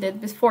 You've seen it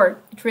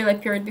before. It really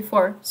appeared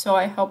before. So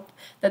I hope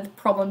that the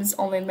problem is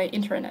only in my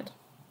internet.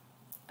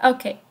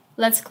 Okay,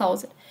 let's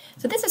close it.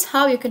 So this is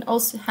how you can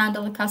also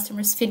handle the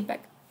customer's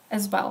feedback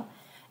as well.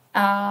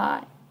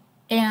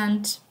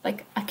 And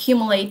like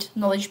accumulate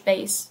knowledge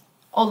base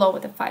all over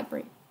the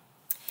Fibery.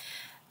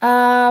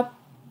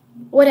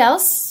 What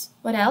else?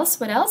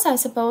 I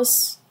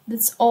suppose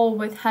that's all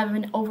with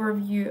having an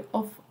overview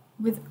of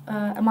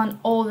among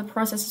all the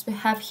processes we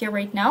have here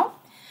right now.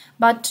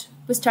 But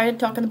we started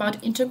talking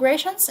about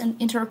integrations,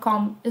 and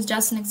Intercom is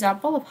just an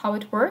example of how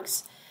it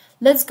works.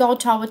 Let's go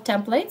to our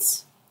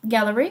templates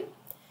gallery.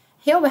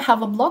 Here we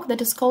have a block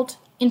that is called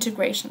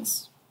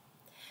integrations.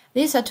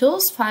 These are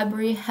tools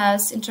Fibery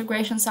has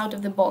integrations out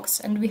of the box,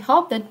 and we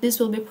hope that this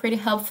will be pretty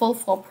helpful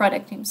for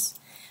product teams.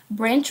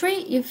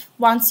 Braintree, if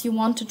once you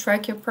want to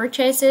track your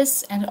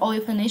purchases and all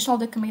your financial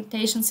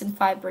documentations in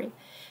Fibery.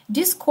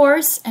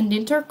 Discourse and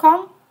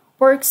Intercom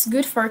works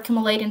good for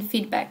accumulating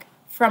feedback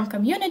from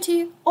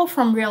community or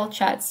from real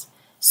chats.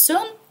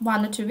 Soon,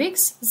 1 or 2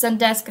 weeks,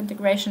 Zendesk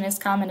integration is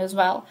coming as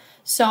well,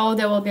 so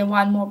there will be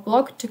one more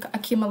block to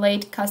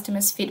accumulate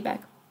customers'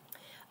 feedback.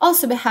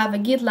 Also, we have a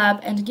GitLab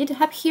and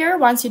GitHub here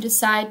once you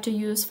decide to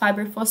use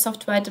Fibery for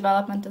software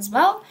development as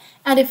well.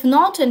 And if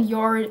not, and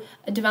your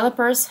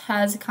developers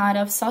has kind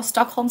of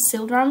Stockholm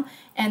syndrome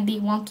and they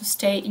want to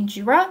stay in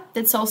Jira,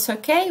 that's also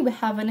okay. We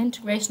have an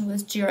integration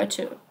with Jira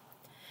too.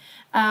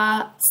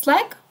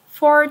 Slack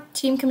for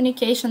team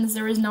communications,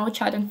 there is no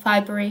chat in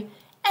Fibery.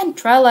 And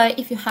Trello,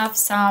 if you have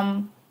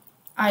some,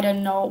 I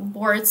don't know,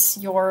 boards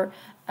your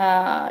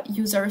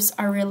users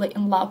are really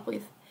in love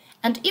with.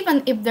 And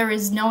even if there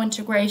is no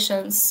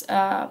integrations,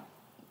 if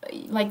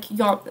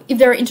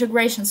there are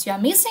integrations you are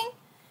missing,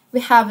 we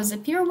have a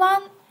Zapier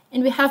one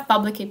and we have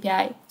public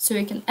API, so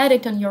you can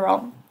edit on your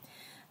own.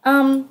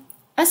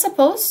 I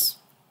suppose,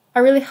 I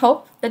really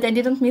hope that I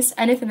didn't miss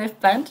anything I've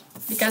planned,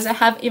 because I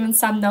have even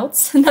some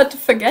notes not to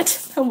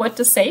forget what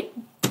to say.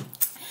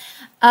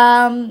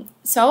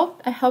 So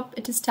I hope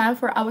it is time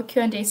for our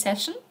Q&A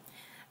session.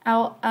 I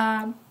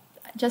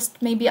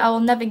will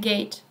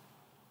navigate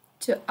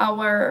to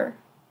our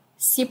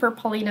Super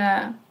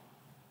Paulina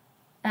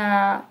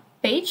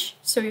page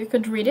so you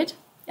could read it.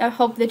 I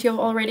hope that you've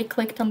already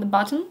clicked on the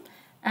button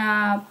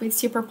with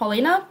Super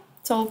Paulina.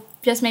 So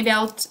just maybe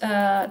I'll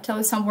tell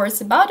you some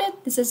words about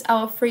it. This is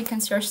our free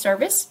concierge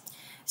service.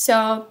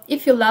 So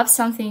if you love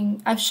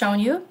something I've shown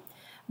you,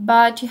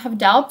 but you have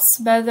doubts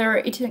whether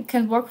it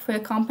can work for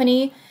your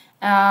company,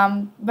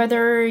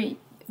 whether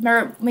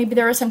maybe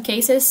there are some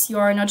cases you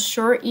are not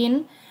sure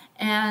in,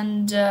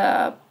 and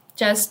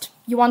just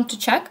you want to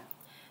check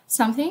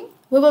something,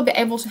 we will be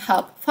able to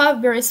help.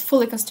 Fibery is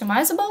fully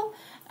customizable.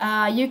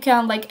 You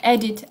can like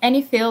edit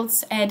any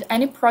fields, add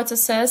any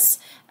processes,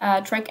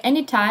 track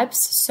any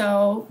types.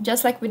 So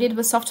just like we did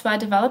with software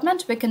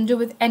development, we can do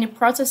with any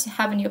process you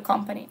have in your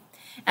company.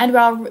 And we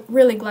are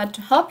really glad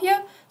to help you.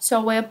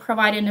 So we're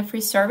providing a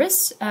free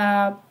service.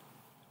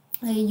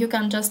 You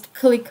can just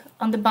click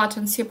on the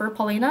button Super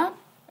Paulina.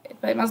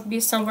 It must be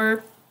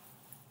somewhere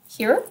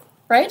here,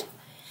 right?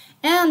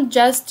 And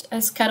just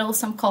schedule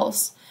some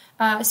calls.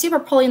 Super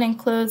Paulina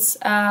includes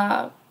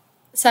a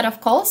set of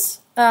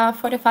calls,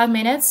 45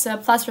 minutes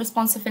plus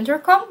responsive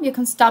intercom. You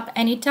can stop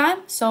anytime.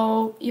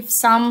 So if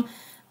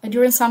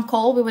during some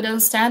call we would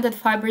understand that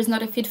Fibery is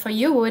not a fit for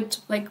you, we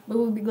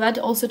would be glad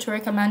also to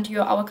recommend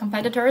you our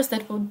competitors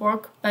that would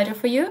work better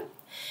for you.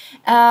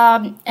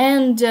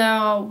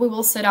 We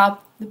will set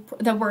up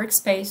the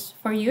workspace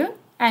for you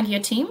and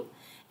your team,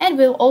 and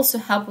we'll also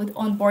help with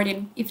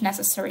onboarding if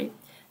necessary.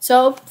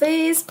 So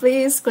please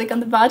click on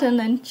the button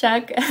and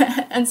check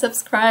and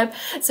subscribe.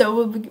 So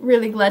we'll be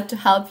really glad to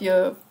help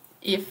you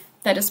if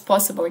that is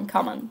possible in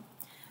common.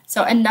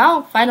 So, and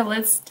now finally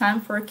it's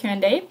time for a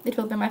Q&A. It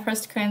will be my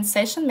first Q&A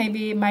session.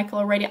 Maybe Michael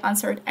already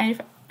answered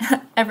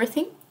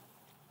everything.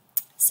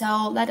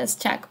 So let us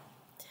check.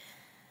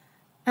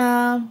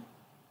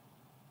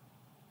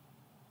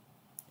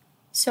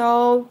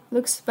 So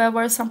looks there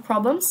were some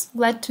problems.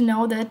 Glad to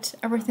know that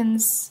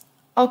everything's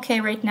okay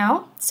right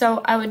now.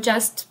 So I would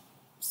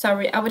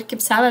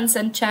keep silence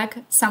and check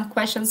some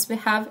questions we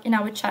have in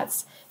our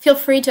chats. Feel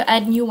free to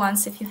add new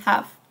ones if you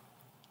have.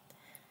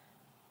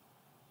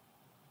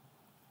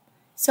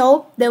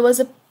 So there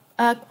was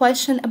a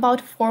question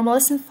about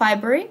formulas in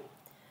Fibery,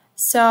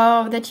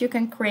 so that you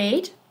can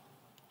create.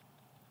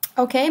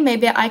 Okay,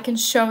 maybe I can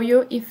show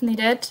you if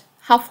needed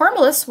how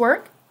formulas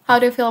work. How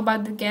do you feel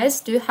about the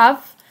guess? Do you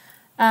have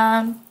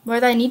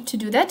whether I need to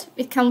do that?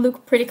 It can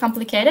look pretty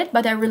complicated,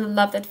 but I really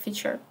love that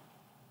feature.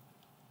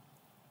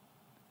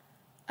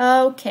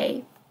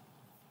 Okay,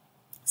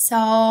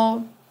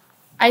 so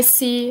I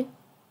see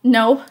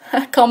no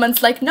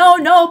comments like no,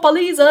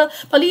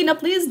 Paulina,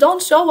 please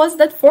don't show us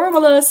that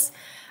formulas.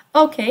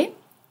 Okay.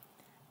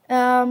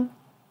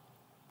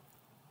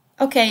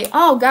 Okay,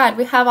 oh God,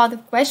 we have other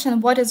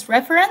question. What is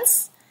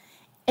reference?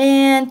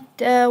 And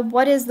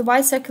what is the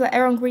white circular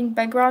arrow on green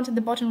background in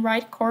the bottom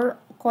right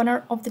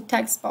corner of the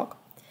text box?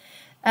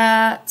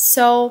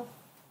 So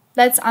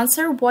let's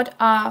answer what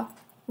are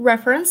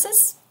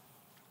references.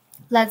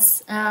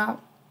 Let's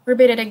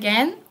repeat it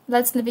again.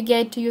 Let's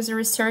navigate to user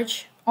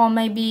research, or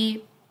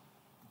maybe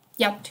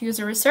to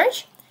user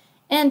research,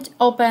 and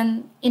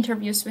open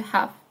interviews we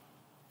have.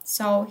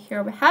 So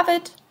here we have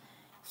it.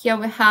 Here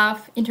we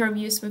have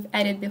interviews we've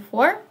added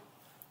before.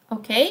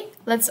 Okay,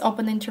 let's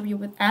open the interview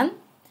with N.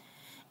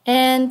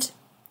 And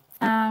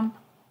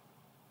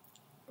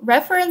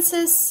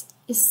references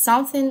is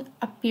something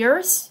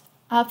appears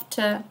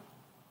after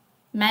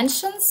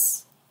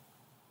mentions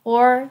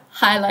or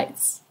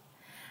highlights.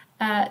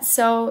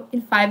 So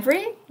in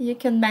Fibery, you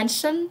can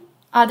mention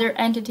other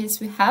entities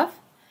we have.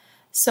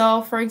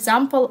 So for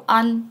example,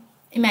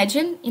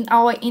 imagine in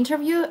our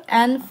interview,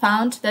 Anne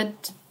found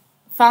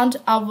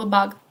our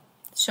bug.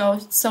 So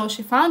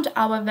she found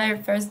our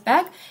very first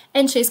bug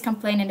and she's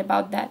complaining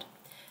about that.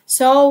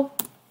 So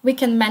we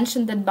can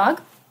mention that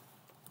bug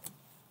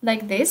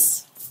like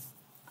this,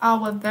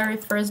 our very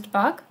first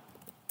bug.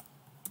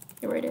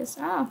 Here it is.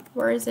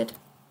 Where is it?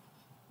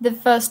 The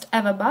first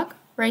ever bug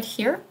right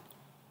here.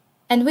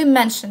 And we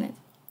mention it.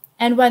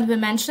 And when we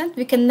mention it,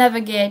 we can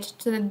navigate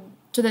to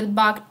the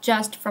bug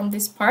just from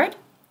this part,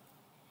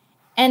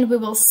 and we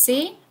will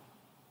see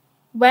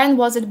when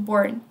was it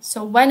born,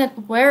 so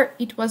where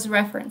it was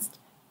referenced.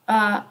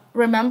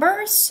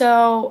 Remember,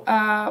 so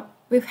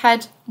we've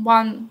had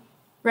one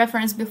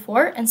reference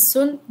before, and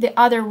soon the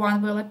other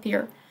one will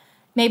appear.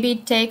 Maybe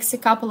it takes a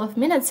couple of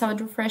minutes. I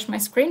would refresh my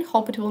screen.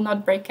 Hope it will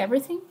not break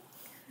everything.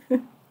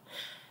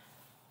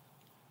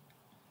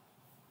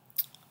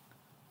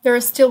 There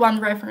is still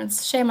one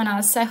reference. Shame on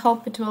us. I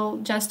hope it will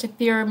just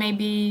appear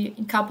maybe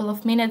in a couple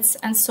of minutes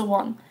and so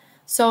on.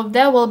 So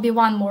there will be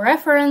one more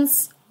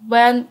reference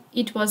when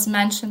it was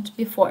mentioned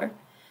before.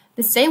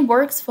 The same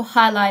works for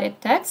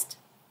highlighted text.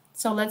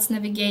 So let's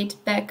navigate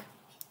back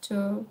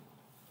to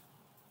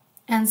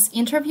Anne's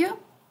interview.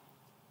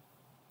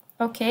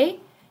 Okay,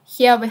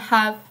 here we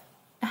have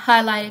a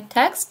highlighted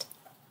text,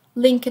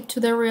 link it to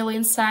the real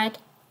insight,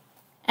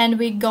 and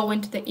we go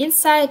into the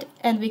insight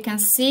and we can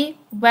see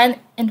when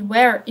and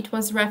where it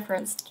was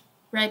referenced,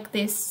 like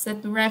this,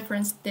 that we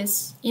referenced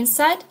this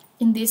insight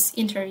in this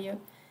interview.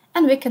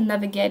 And we can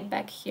navigate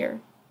back here,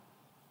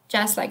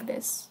 just like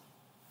this.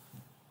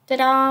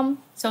 Ta-da!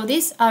 So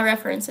these are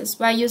references.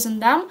 We're using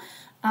them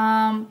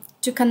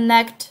to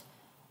connect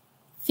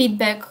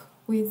feedback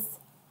with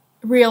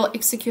real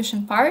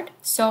execution part.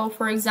 So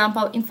for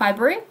example, in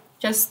Fibery,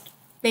 just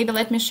maybe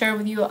let me share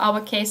with you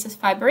our case with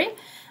Fibery.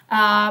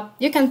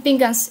 You can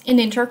ping us in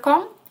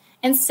Intercom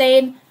and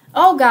say,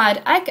 oh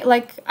God,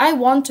 I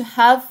want to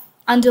have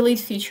undelete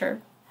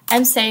feature.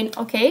 I'm saying,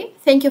 okay,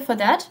 thank you for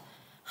that.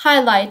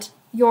 Highlight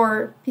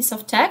your piece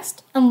of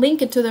text and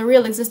link it to the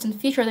real existing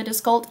feature that is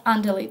called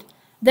undelete.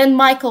 Then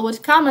Michael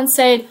would come and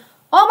say,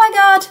 oh my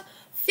God,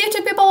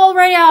 50 people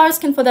already are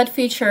asking for that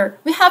feature.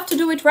 We have to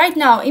do it right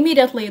now,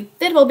 immediately.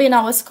 That will be in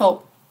our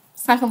scope.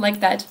 Something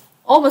like that.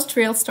 Almost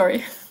real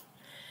story.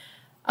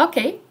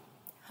 Okay,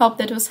 hope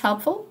that was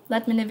helpful.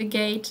 Let me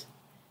navigate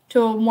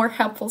to a more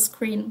helpful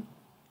screen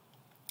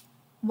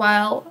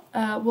while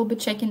we'll be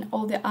checking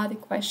all the other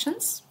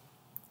questions.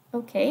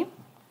 Okay,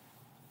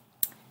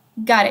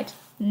 got it.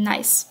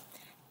 Nice.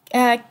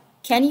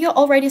 Can you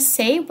already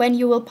say when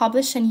you will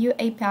publish a new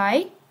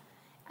API?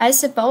 I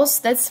suppose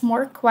that's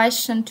more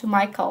question to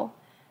Michael.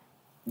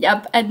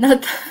 Yep, and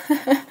not.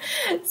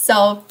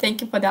 So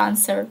thank you for the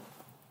answer.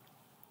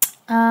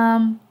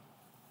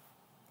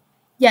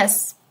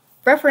 Yes,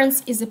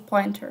 reference is a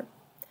pointer.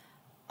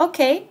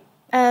 Okay,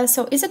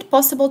 so is it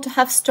possible to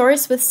have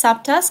stories with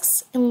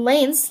subtasks in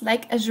lanes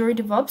like Azure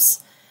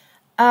DevOps?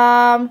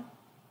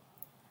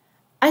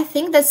 I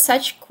think that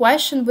such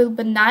question will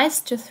be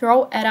nice to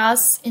throw at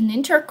us in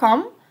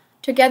Intercom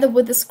together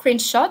with the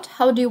screenshot.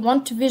 How do you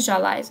want to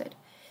visualize it?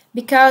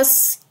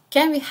 Because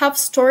can we have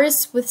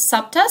stories with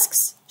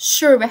subtasks?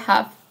 Sure we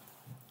have.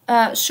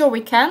 Sure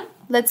we can.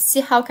 Let's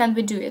see how can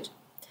we do it.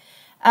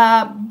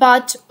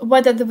 But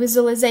whether the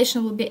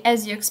visualization will be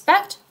as you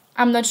expect,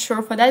 I'm not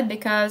sure for that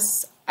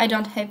because I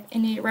don't have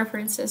any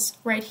references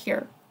right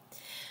here.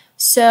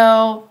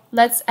 So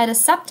let's add a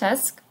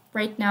subtask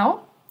right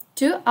now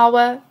to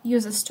our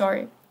user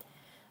story.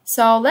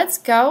 So let's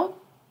go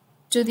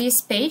to this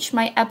page,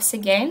 my apps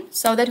again.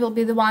 So that will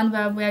be the one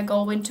where we are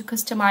going to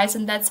customize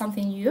and that's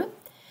something new.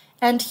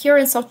 And here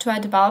in software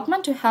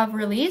development, we have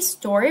release,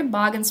 story,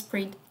 bug, and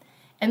sprint.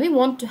 And we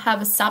want to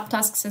have a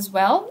subtasks as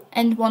well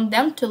and want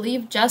them to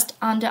live just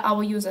under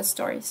our user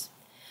stories.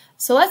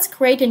 So let's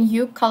create a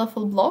new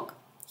colorful block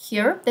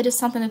here. That is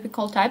something that we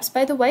call types,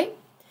 by the way,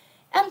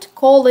 and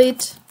call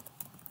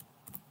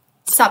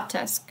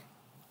subtask.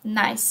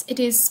 Nice. It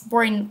is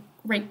boring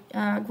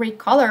gray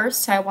color,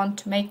 so I want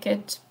to make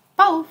it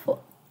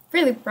powerful,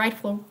 really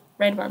brightful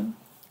red one.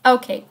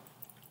 Okay,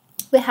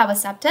 we have a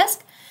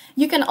subtask.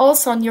 You can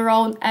also on your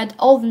own add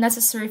all the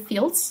necessary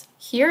fields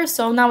here.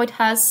 So now it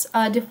has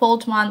a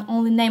default one,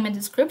 only name and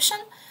description.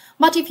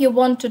 But if you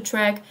want to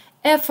track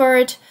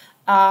effort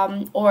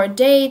or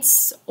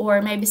dates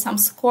or maybe some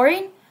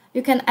scoring,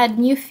 you can add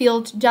new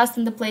field just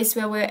in the place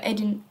where we're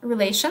adding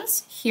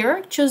relations.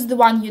 Here, choose the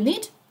one you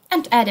need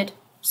and add it.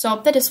 So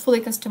that is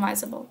fully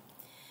customizable.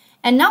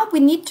 And now we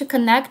need to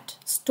connect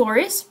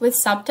stories with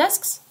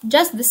subtasks,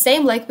 just the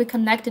same like we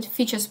connected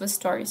features with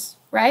stories,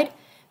 right?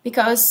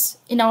 Because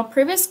in our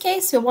previous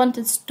case, we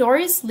wanted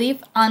stories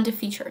live under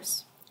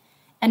features.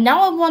 And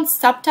now I want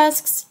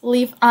subtasks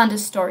live under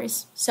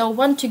stories. So I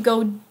want to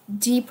go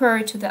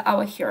deeper to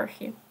our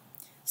hierarchy.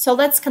 So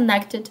let's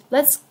connect it.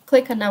 Let's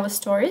click on our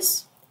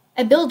stories.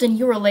 I build a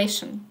new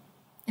relation.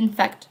 In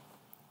fact,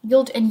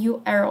 build a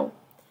new arrow.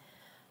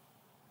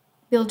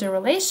 Build a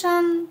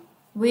relation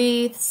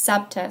with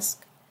subtask.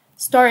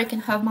 Story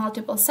can have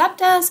multiple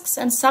subtasks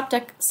and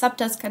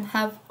subtask can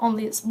have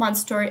only one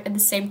story at the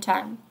same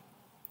time.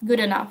 Good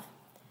enough.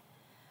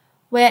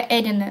 We're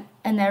adding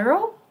an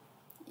arrow.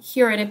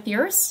 Here it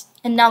appears.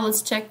 And now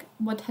let's check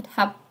what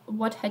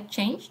had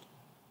changed.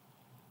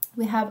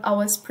 We have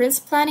our sprints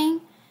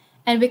planning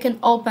and we can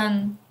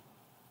open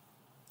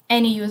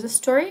any user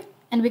story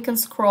and we can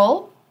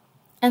scroll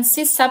and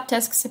see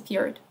subtasks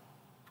appeared.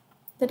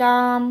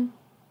 Ta-da!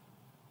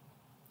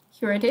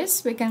 Here it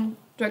is. We can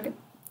drag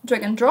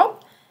and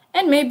drop,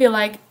 and maybe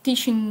like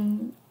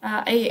teaching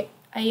AI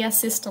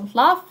assistant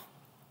laugh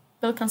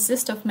will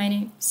consist of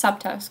many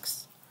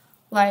subtasks,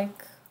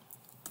 like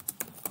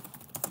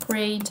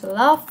create a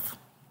laugh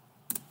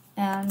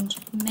and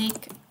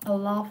make a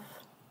laugh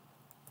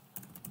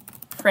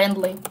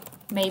friendly,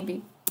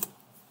 maybe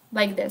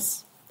like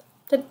this.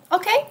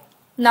 Okay,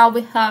 now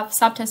we have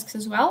subtasks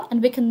as well,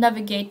 and we can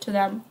navigate to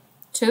them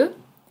too.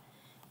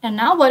 And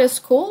now what is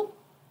cool?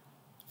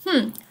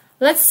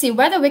 Let's see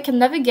whether we can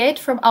navigate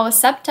from our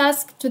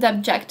subtask to the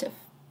objective.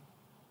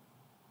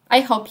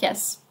 I hope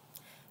yes.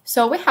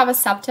 So we have a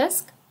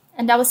subtask,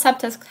 and our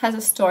subtask has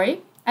a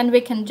story, and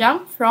we can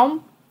jump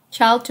from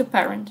child to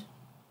parent.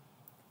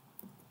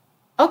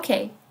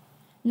 Okay,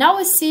 now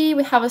we see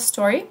we have a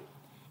story,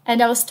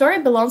 and our story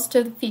belongs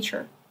to the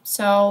feature.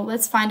 So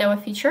let's find our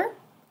feature.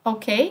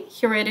 Okay,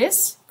 here it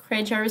is,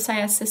 create Jarvis AI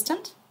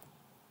Assistant.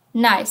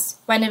 Nice,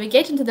 we're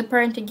navigating to the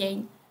parent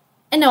again.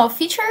 And our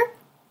feature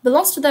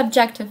belongs to the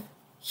objective.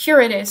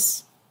 Here it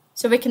is.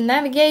 So we can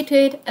navigate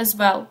it as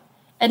well.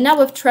 And now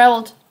we've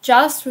traveled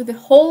just through the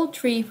whole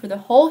tree, through the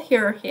whole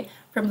hierarchy,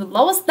 from the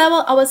lowest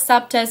level, our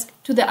subtask,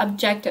 to the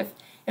objective.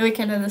 And we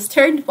can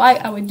understand why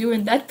are we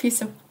doing that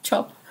piece of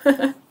job.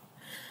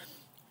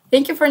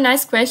 Thank you for a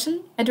nice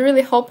question. I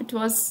really hope it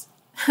was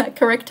a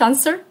correct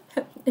answer.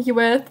 You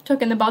were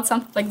talking about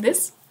something like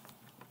this.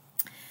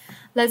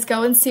 Let's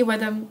go and see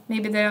whether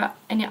maybe there are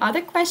any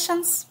other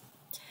questions.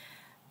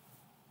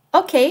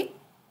 Okay.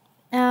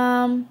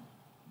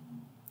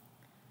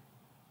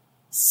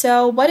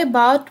 So what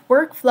about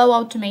workflow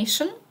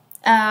automation?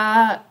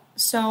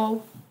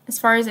 So as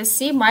far as I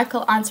see,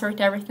 Michael answered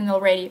everything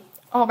already.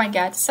 Oh my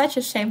God, such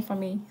a shame for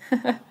me.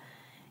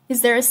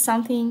 Is there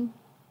something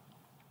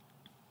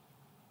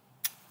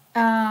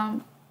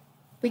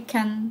we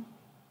can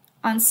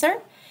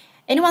answer?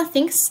 Anyone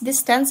thinks this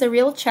stands a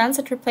real chance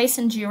at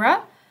replacing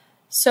Jira?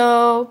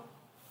 So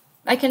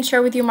I can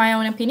share with you my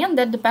own opinion.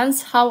 That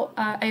depends how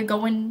are you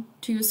going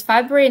to use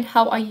Fibery and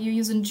how are you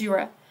using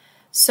Jira.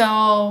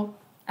 So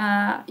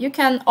you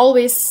can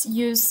always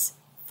use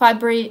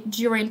Fibery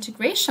Jira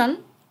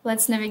integration.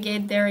 Let's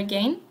navigate there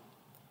again.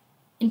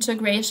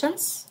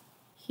 Integrations,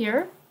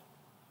 here.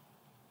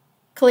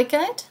 Click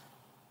on it.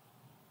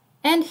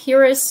 And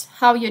here is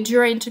how your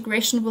Jira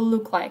integration will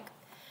look like.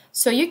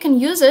 So you can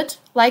use it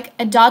like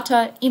a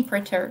data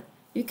importer.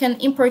 You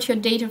can import your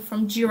data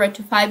from Jira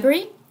to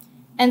Fibery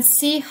and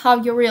see how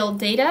your real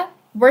data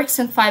works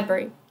in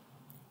Fibery.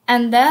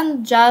 And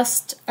then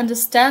just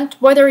understand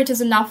whether it is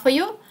enough for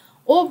you,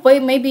 or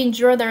maybe in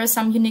Jira there are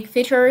some unique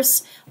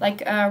features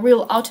like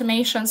real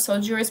automation, so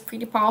Jira is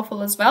pretty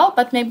powerful as well,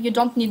 but maybe you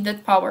don't need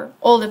that power,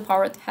 all the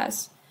power it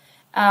has.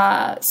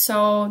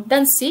 So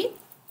then see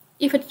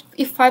if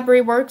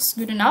Fibery works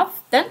good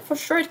enough, then for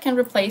sure it can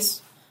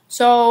replace.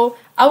 So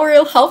our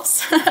real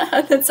hopes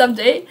that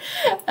someday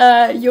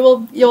you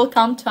will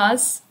come to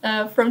us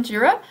from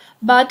Jira,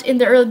 but in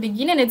the early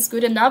beginning it's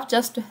good enough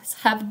just to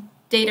have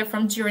data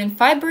from Jira in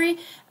Fibery,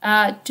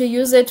 to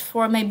use it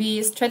for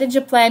maybe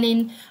strategy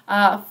planning,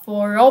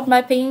 for road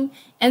mapping,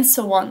 and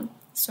so on.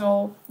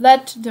 So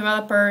let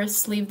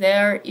developers live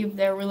there if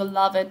they really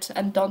love it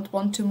and don't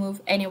want to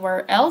move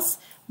anywhere else.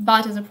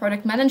 But as a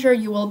product manager,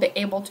 you will be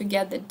able to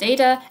get the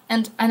data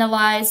and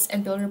analyze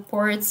and build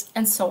reports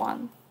and so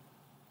on.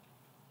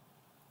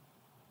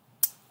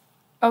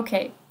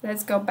 Okay,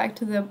 let's go back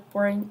to the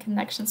boring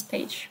connections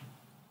page.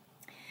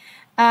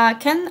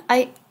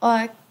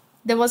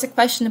 There was a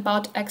question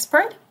about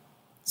export.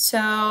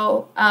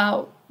 So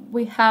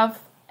we have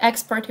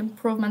export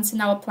improvements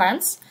in our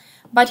plans,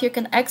 but you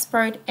can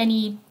export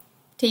any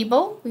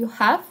table you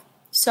have.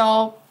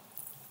 So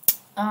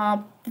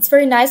it's a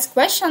very nice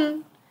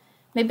question.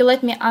 Maybe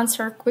let me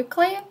answer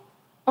quickly.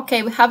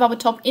 Okay, we have our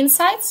top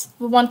insights.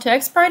 We want to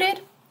export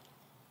it.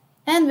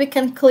 And we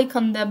can click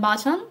on the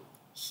button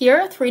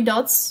here, 3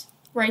 dots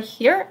right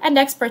here, and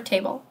export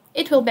table.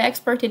 It will be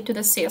exported to the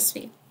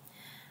CSV.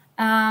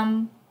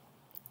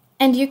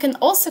 And you can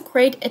also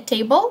create a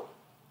table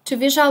to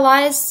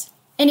visualize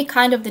any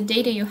kind of the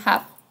data you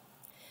have.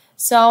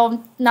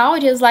 So now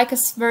it is like a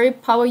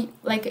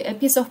a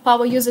piece of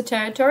power user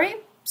territory.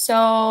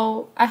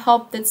 So I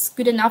hope that's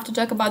good enough to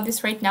talk about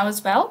this right now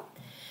as well.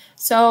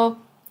 So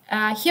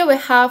here we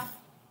have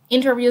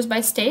interviews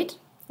by state,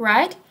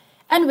 right?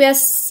 And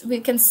we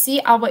can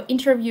see our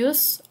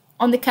interviews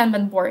on the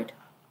Kanban board.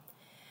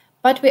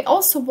 But we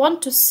also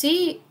want to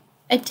see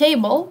a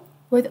table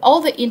with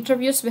all the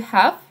interviews we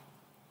have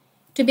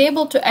to be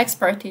able to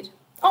export it.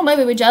 Or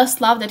maybe we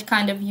just love that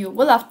kind of view.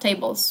 We love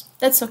tables.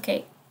 That's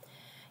okay.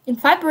 In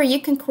Fibery,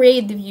 you can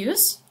create the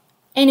views,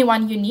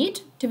 anyone you need,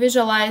 to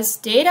visualize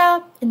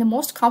data in the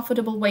most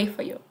comfortable way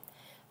for you.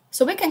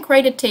 So we can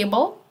create a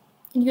table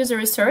in user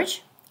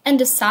research and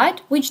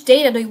decide which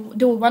data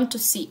do we want to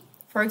see.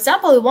 For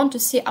example, we want to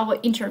see our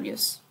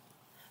interviews.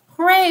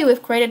 Hooray,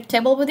 we've created a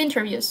table with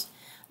interviews.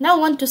 Now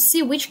we want to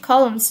see which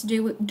columns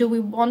do we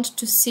want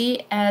to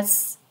see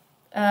as,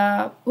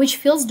 which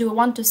fields do we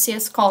want to see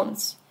as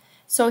columns.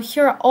 So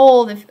here are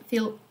all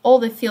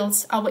the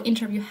fields our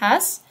interview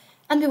has,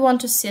 and we want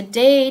to see a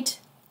date,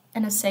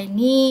 an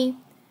assignee,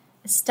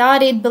 a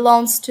study it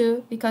belongs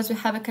to because we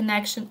have a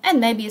connection, and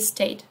maybe a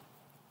state.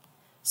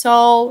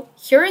 So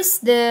here is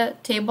the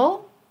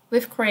table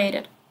we've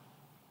created.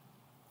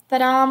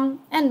 Ta-da!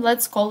 And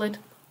let's call it,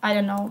 I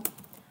don't know,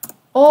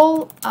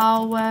 all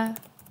our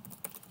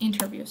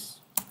interviews.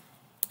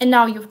 And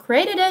now you've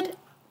created it,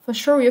 for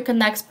sure you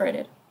can export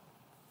it.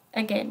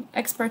 Again,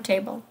 export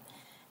table.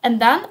 And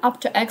then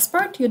up to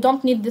export, you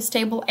don't need this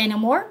table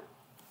anymore.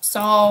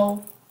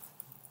 So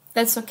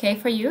that's okay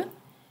for you.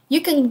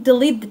 You can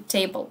delete the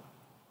table.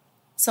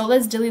 So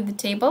let's delete the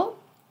table.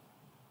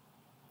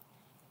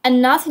 And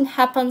nothing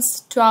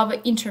happens to our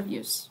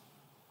interviews.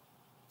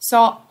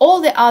 So all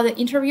the other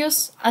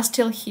interviews are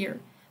still here.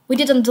 We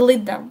didn't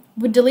delete them.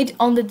 We deleted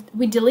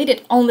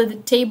only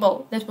the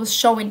table that was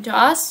showing to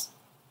us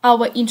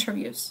our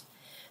interviews.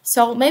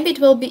 So maybe it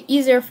will be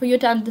easier for you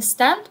to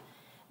understand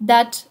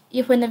that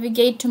if we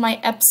navigate to my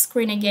app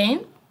screen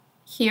again,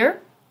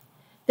 here,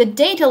 the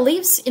data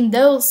lives in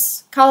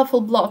those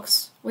colorful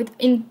blocks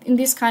in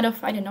this kind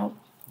of, I don't know,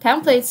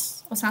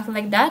 templates or something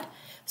like that.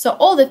 So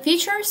all the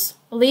features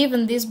live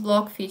in this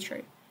block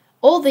feature.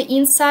 All the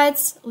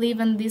insights live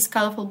in this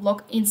colorful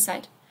block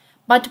insight.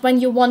 But when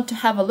you want to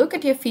have a look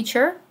at your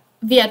feature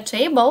via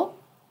table,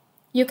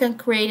 you can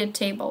create a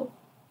table.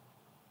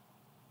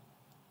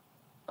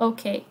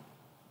 Okay,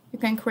 you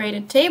can create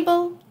a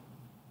table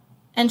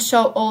and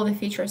show all the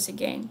features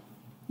again.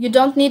 You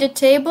don't need a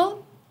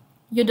table,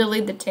 you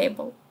delete the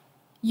table.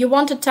 You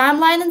want a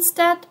timeline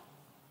instead?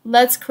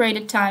 Let's create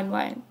a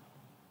timeline.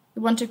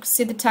 You want to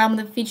see the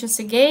timeline features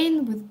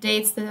again with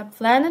dates that are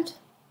planned?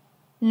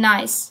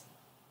 Nice.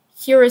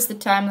 Here is the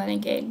timeline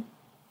again.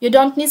 You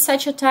don't need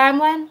such a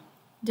timeline?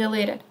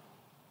 Delete it.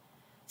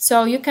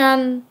 So you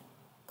can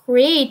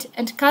create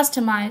and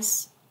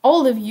customize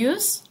all the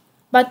views,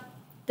 but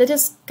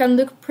that can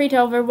look pretty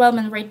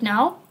overwhelming right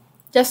now.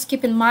 Just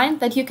keep in mind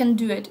that you can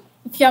do it.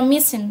 If you are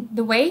missing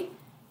the way,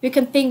 you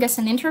can ping us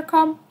an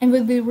Intercom and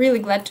we'll be really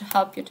glad to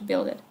help you to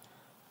build it.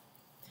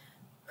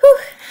 Whew.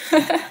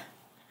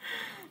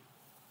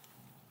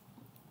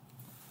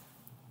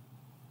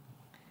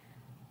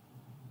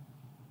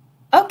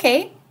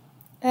 Okay.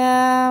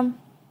 Oh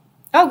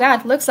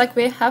God, looks like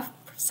we have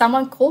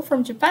someone cool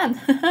from Japan.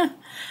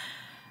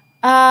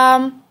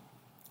 I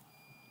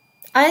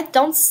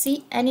don't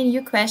see any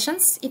new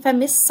questions. If I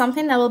missed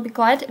something, I will be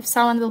glad if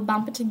someone will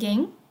bump it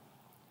again.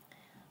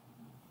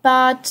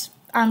 But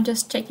I'm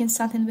just checking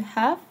something we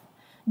have.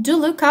 Do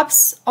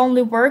lookups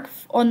only work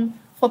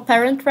for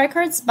parent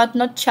records, but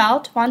not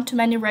child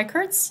one-to-many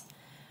records?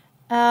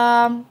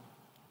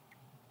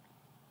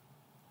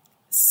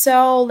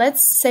 So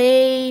let's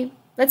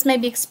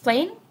maybe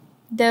explain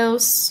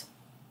those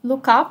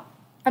lookup.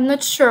 I'm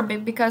not sure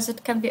because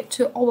it can be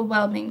too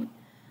overwhelming.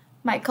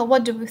 Michael,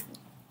 what do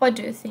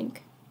you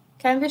think?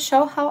 Can we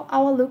show how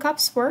our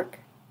lookups work?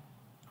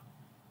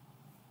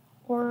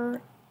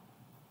 Or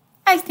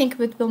I think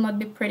it will not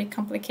be pretty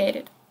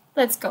complicated.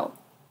 Let's go.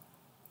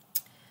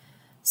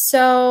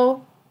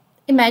 So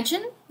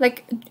imagine,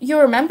 like, you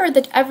remember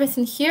that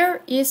everything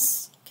here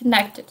is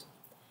connected.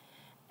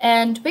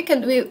 And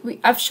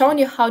I've shown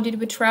you how did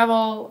we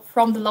travel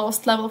from the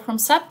lowest level from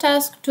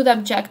subtask to the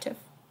objective.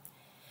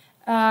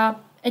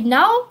 And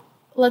now,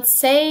 let's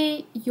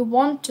say you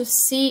want to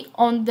see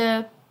on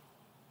the,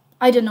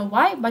 I don't know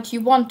why, but you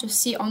want to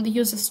see on the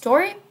user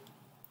story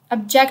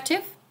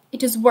objective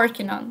it is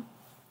working on.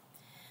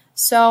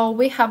 So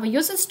we have a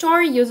user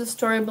story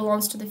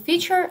belongs to the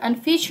feature,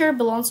 and feature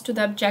belongs to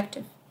the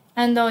objective.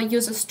 And the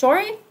user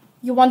story,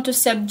 you want to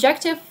see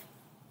objective,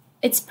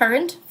 its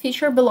parent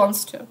feature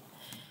belongs to.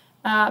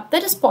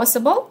 That is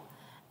possible.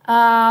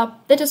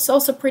 That is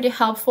also pretty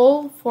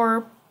helpful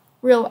for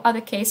real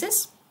other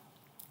cases.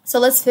 So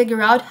let's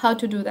figure out how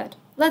to do that.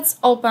 Let's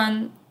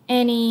open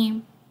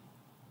any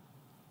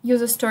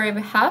user story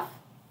we have.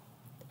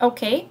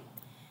 Okay.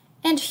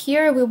 And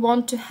here we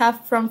want to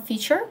have from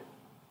feature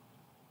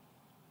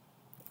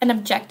an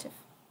objective.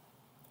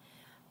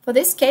 For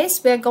this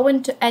case, we are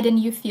going to add a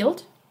new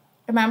field.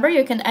 Remember,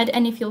 you can add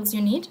any fields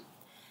you need.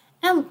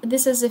 And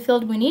this is the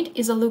field we need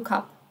is a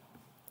lookup.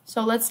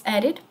 So let's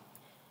add it.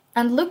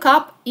 And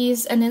lookup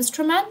is an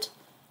instrument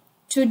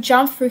to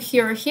jump through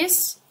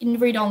hierarchies in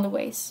read-only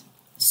ways.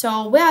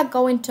 So we are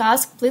going to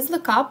ask, please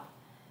look up,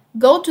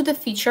 go to the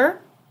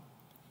feature,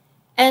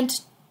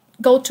 and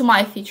go to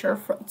my feature.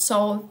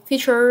 So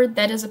feature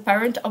that is a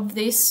parent of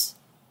this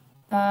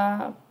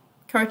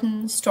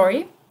curtain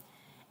story.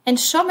 And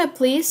show me,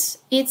 please,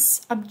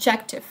 its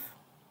objective.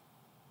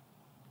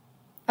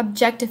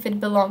 Objective it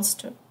belongs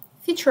to.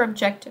 Feature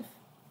objective.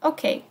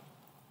 Okay,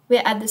 we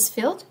add this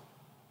field.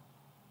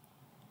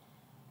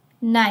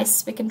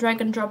 Nice, we can drag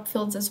and drop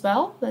fields as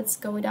well. Let's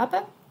go it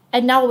up.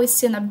 And now we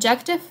see an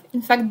objective.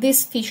 In fact,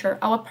 this feature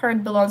our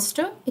parent belongs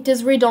to. It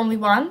is read-only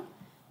one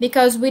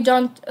because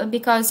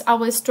because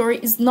our story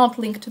is not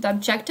linked to the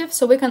objective,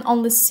 so we can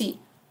only see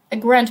a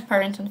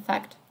grandparent, in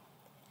fact.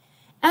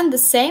 And the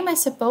same, I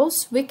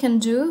suppose, we can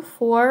do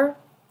for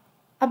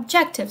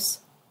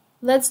objectives.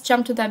 Let's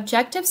jump to the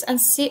objectives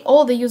and see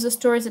all the user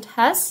stories it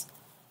has,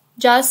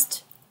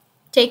 just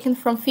taken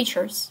from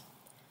features.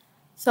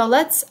 So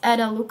let's add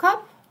a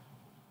lookup.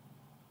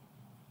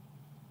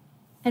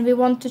 And we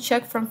want to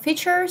check from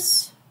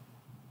features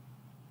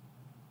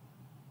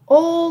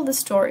all the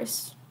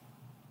stories.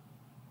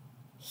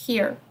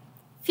 Here,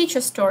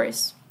 feature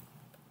stories.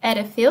 Add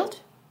a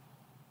field.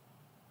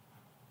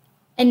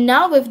 And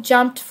now we've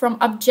jumped from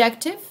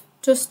objective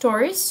to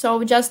stories. So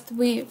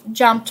we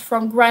jumped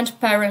from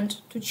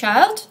grandparent to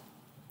child,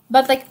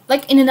 but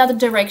like in another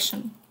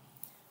direction.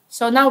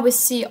 So now we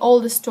see all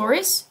the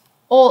stories,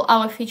 all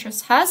our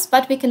features has,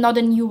 but we can add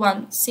a new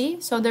one. See?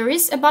 So there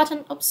is a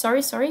button. Oops,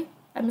 sorry.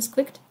 I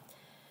misclicked.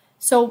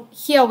 So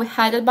here we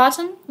had a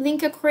button,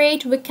 link a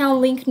create. We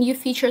can link new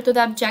feature to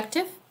the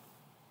objective,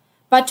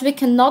 but we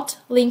cannot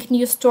link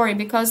new story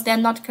because they're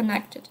not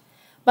connected.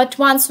 But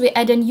once we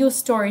add a new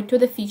story to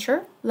the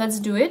feature, let's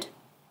do it.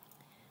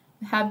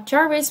 We have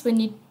Jarvis, we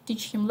need to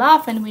teach him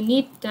laugh, and we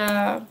need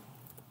to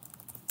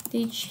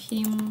teach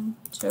him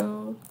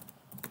to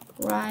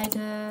write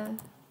a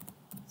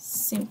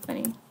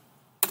symphony.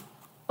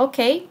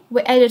 Okay,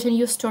 we added a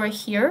new story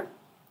here,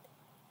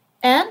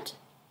 and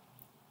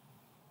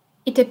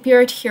it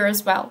appeared here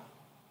as well.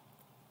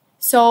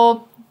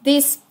 So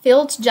this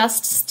field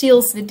just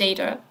steals the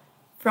data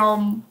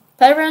from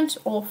parent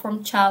or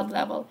from child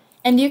level,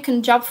 and you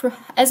can jump through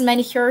as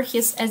many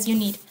hierarchies as you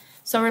need.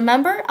 So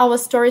remember, our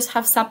stories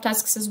have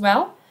subtasks as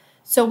well.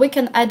 So we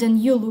can add a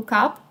new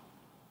lookup.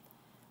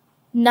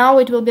 Now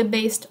it will be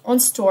based on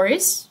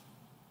stories.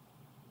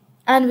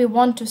 And we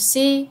want to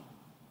see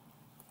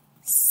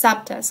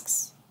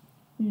subtasks.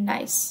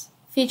 Nice.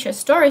 Feature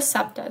story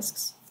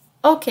subtasks.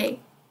 Okay.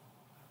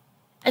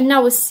 And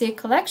now we see a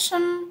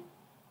collection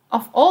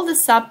of all the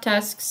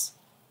subtasks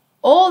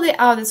all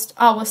the others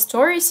our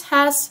stories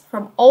has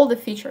from all the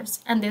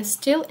features, and they're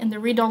still in the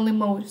read-only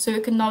mode, so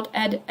you cannot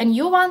add a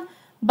new one,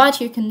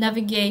 but you can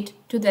navigate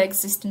to the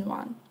existing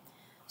one.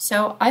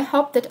 So I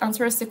hope that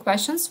answers the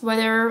questions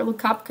whether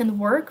lookup can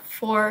work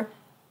for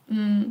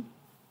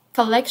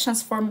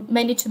collections for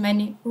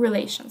many-to-many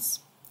relations.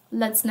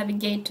 Let's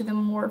navigate to the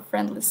more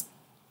friendly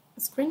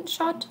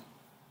screenshot.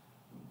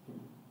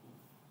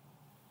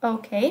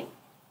 Okay.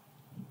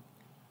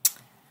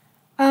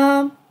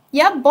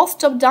 Yeah, both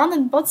top-down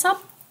and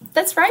bottom-up.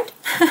 That's right.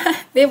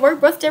 They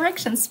work both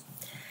directions.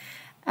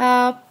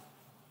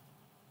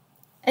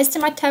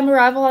 Estimate time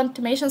arrival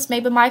automations,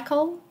 maybe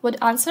Michael would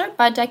answer,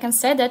 but I can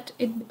say that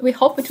we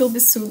hope it will be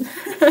soon.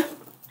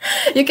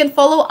 You can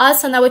follow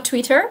us on our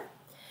Twitter.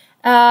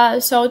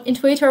 So in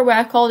Twitter we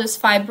are called as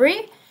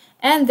Fibery,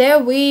 and there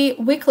we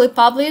weekly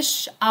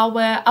publish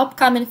our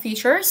upcoming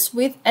features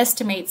with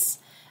estimates.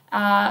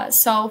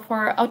 So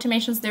for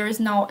automations there is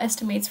no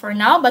estimates for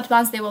now, but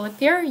once they will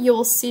appear, you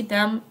will see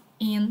them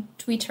in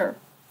Twitter.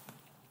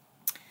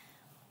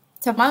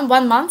 So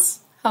 1 month,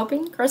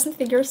 hoping, crossing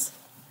fingers.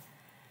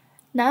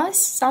 Nice,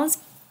 sounds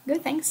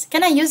good, thanks.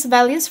 Can I use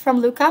values from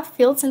lookup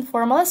fields and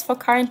formulas for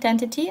current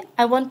entity?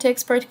 I want to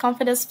export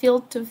confidence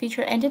field to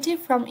feature entity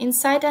from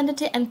inside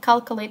entity and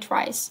calculate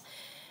rise.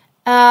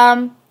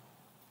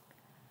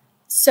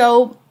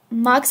 So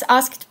Max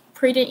asked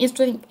pretty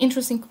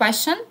interesting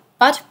question,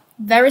 but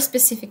very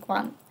specific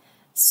one.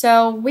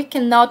 So we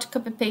cannot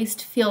copy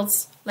paste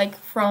fields like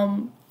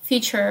from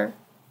feature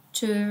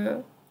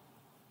to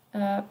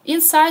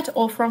insight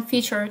or from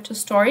feature to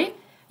story.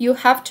 You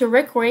have to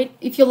recreate,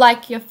 if you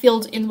like your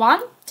field in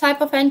one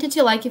type of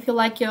entity, like if you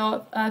like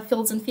your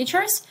fields and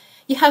features,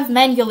 you have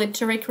manually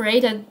to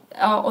recreate it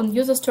on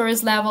user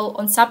stories level,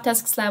 on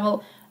subtasks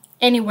level,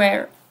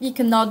 anywhere. You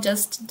cannot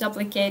just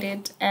duplicate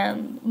it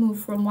and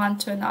move from one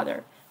to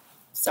another.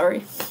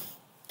 Sorry.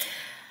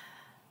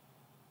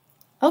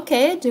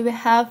 Okay, do we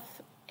have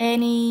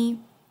any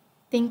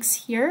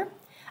things here?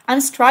 I'm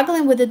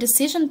struggling with the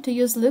decision to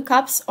use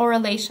lookups or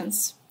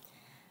relations.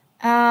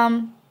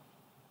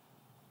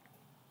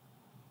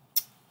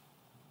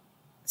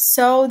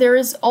 So there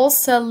is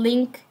also a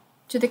link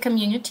to the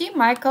community.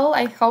 Michael,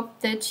 I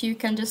hope that you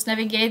can just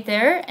navigate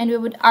there and we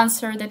would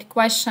answer that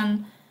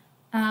question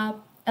a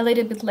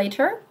little bit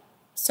later.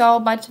 So,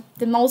 but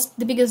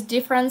the biggest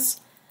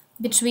difference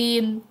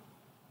between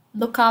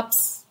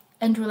lookups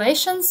and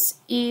relations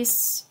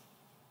is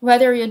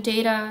whether your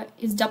data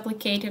is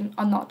duplicated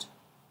or not.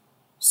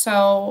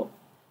 So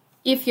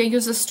if your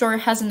user story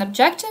has an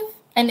objective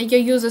and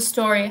your user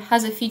story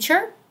has a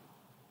feature,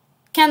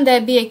 can there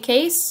be a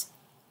case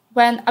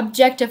when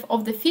objective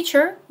of the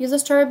feature user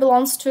story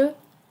belongs to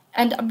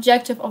and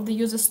objective of the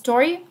user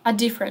story are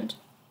different?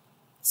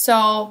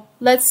 So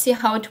let's see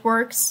how it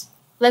works.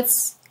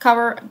 Let's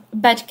cover a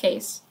bad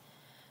case.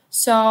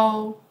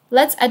 So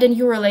let's add a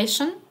new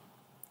relation.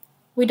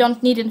 We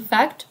don't need in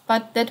fact,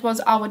 but that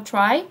was our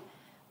try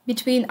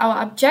between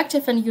our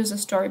objective and user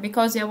story,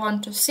 because I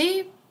want to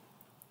see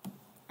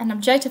an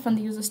objective on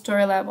the user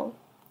story level.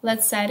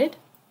 Let's add it.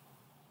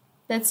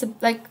 That's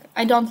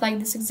I don't like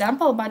this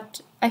example,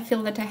 but I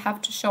feel that I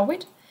have to show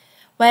it.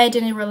 We're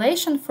adding a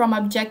relation from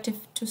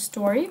objective to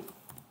story.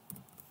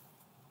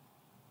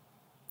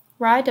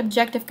 Right,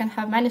 objective can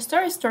have many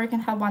stories, story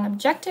can have one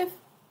objective.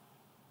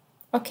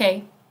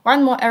 Okay,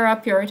 one more error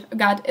appeared. Oh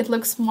God, it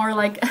looks more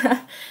like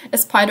a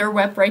spider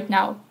web right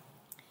now.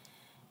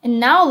 And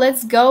now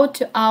let's go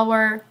to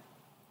our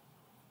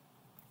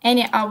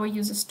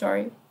user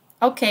story.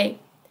 Okay,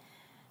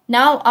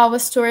 now our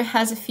story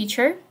has a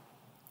feature,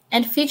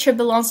 and feature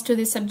belongs to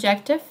this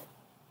objective.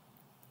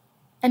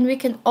 And we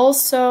can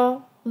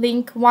also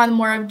link one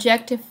more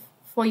objective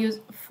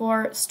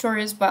for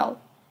story as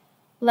well.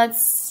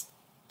 Let's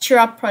cheer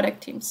up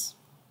product teams.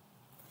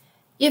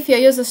 If your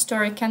user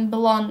story can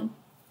belong,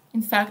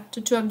 in fact,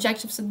 to two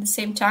objectives at the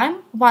same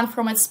time, one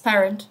from its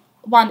parent,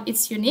 one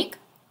it's unique,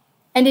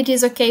 and it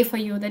is okay for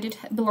you that it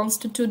belongs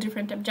to two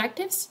different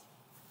objectives,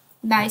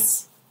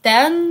 nice.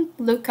 Then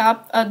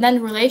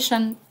then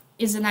relation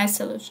is a nice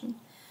solution.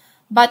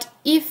 But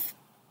if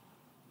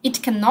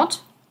it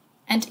cannot,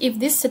 and if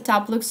this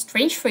setup looks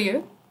strange for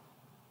you,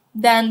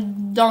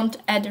 then don't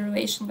add a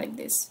relation like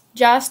this.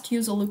 Just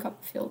use a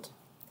lookup field.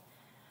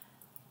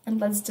 And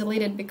let's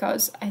delete it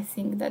because I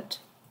think that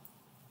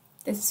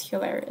this is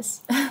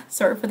hilarious.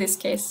 Sorry for this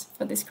case,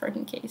 for this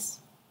current case.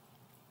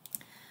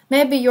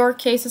 Maybe your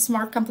case is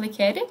more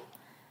complicated,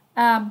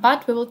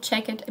 but we will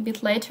check it a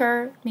bit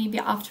later, maybe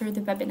after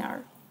the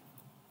webinar.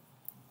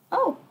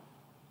 Oh.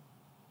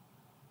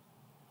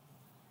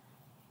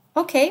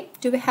 Okay,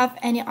 do we have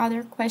any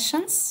other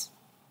questions?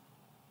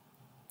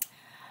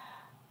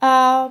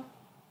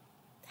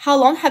 how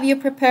long have you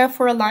prepared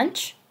for a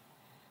lunch?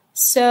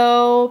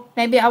 So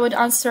maybe I would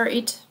answer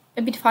it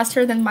a bit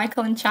faster than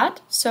Michael in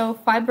chat. So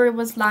Fibery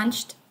was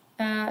launched,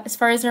 as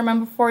far as I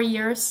remember, 4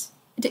 years.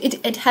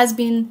 It has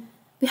been,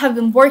 we have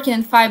been working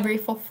in Fibery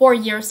for 4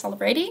 years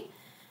already.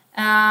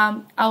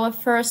 Our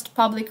first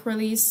public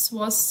release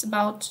was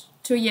about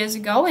 2 years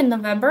ago in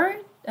November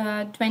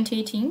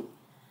 2018.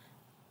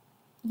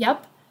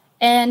 Yep.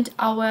 And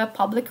our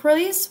public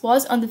release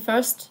was on the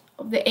 1st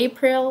of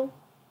April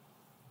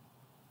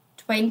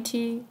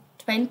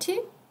 2020,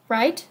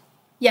 right?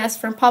 Yes,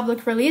 from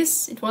public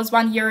release, it was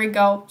 1 year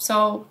ago.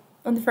 So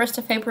on the 1st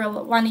of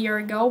April, 1 year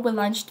ago, we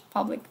launched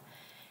public.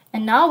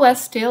 And now we're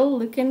still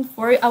looking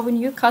for our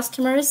new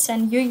customers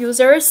and new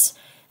users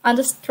and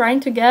just trying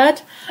to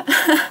get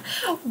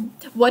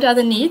what are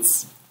the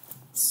needs.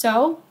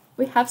 So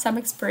we have some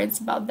experience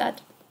about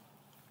that.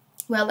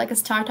 We're like a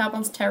startup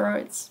on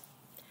steroids.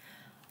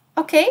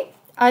 Okay,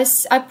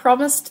 I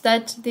promised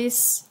that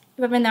this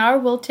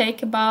webinar will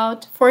take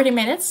about 40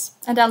 minutes,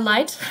 and I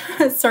lied.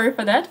 Sorry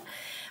for that.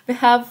 We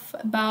have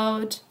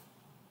about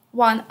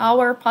 1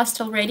 hour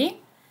past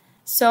already,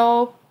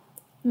 so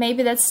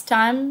maybe that's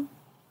time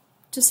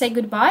to say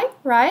goodbye,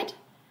 right?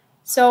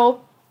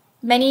 So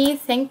many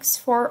thanks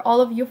for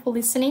all of you for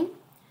listening.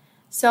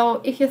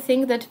 So if you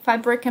think that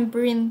Fibery can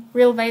bring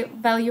real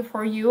value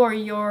for you or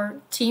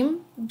your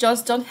team,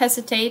 just don't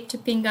hesitate to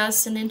ping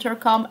us in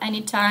Intercom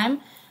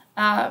anytime.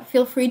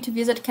 Feel free to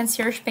visit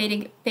concierge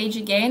page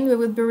again. We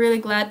would be really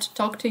glad to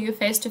talk to you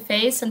face to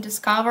face and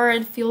discover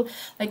and feel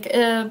like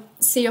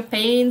see your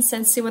pains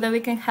and see whether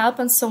we can help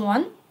and so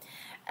on.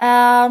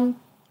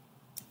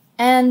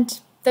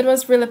 And that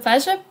was really a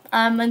pleasure.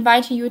 I'm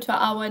inviting you to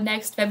our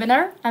next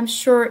webinar. I'm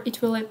sure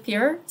it will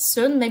appear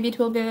soon. Maybe it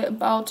will be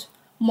about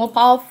more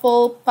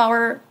powerful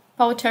power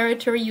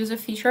territory user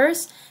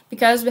features,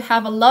 because we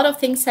have a lot of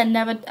things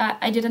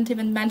I didn't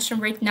even mention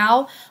right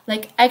now,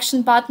 like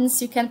action buttons.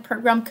 You can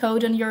program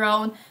code on your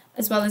own,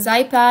 as well as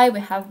API. We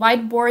have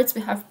whiteboards.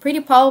 We have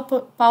pretty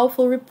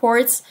powerful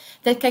reports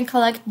that can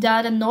collect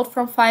data not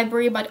from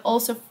Fibery but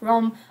also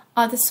from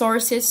other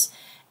sources,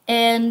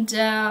 and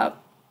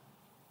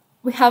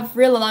we have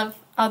really a lot of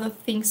other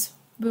things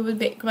we would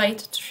be glad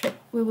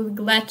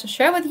to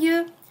share with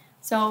you.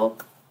 So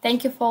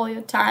thank you for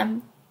your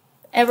time,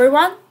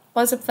 everyone. It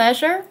was a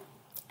pleasure,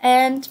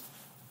 and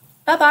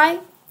bye-bye.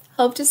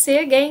 Hope to see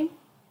you again.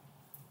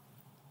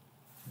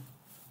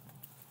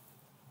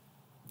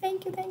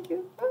 Thank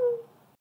you.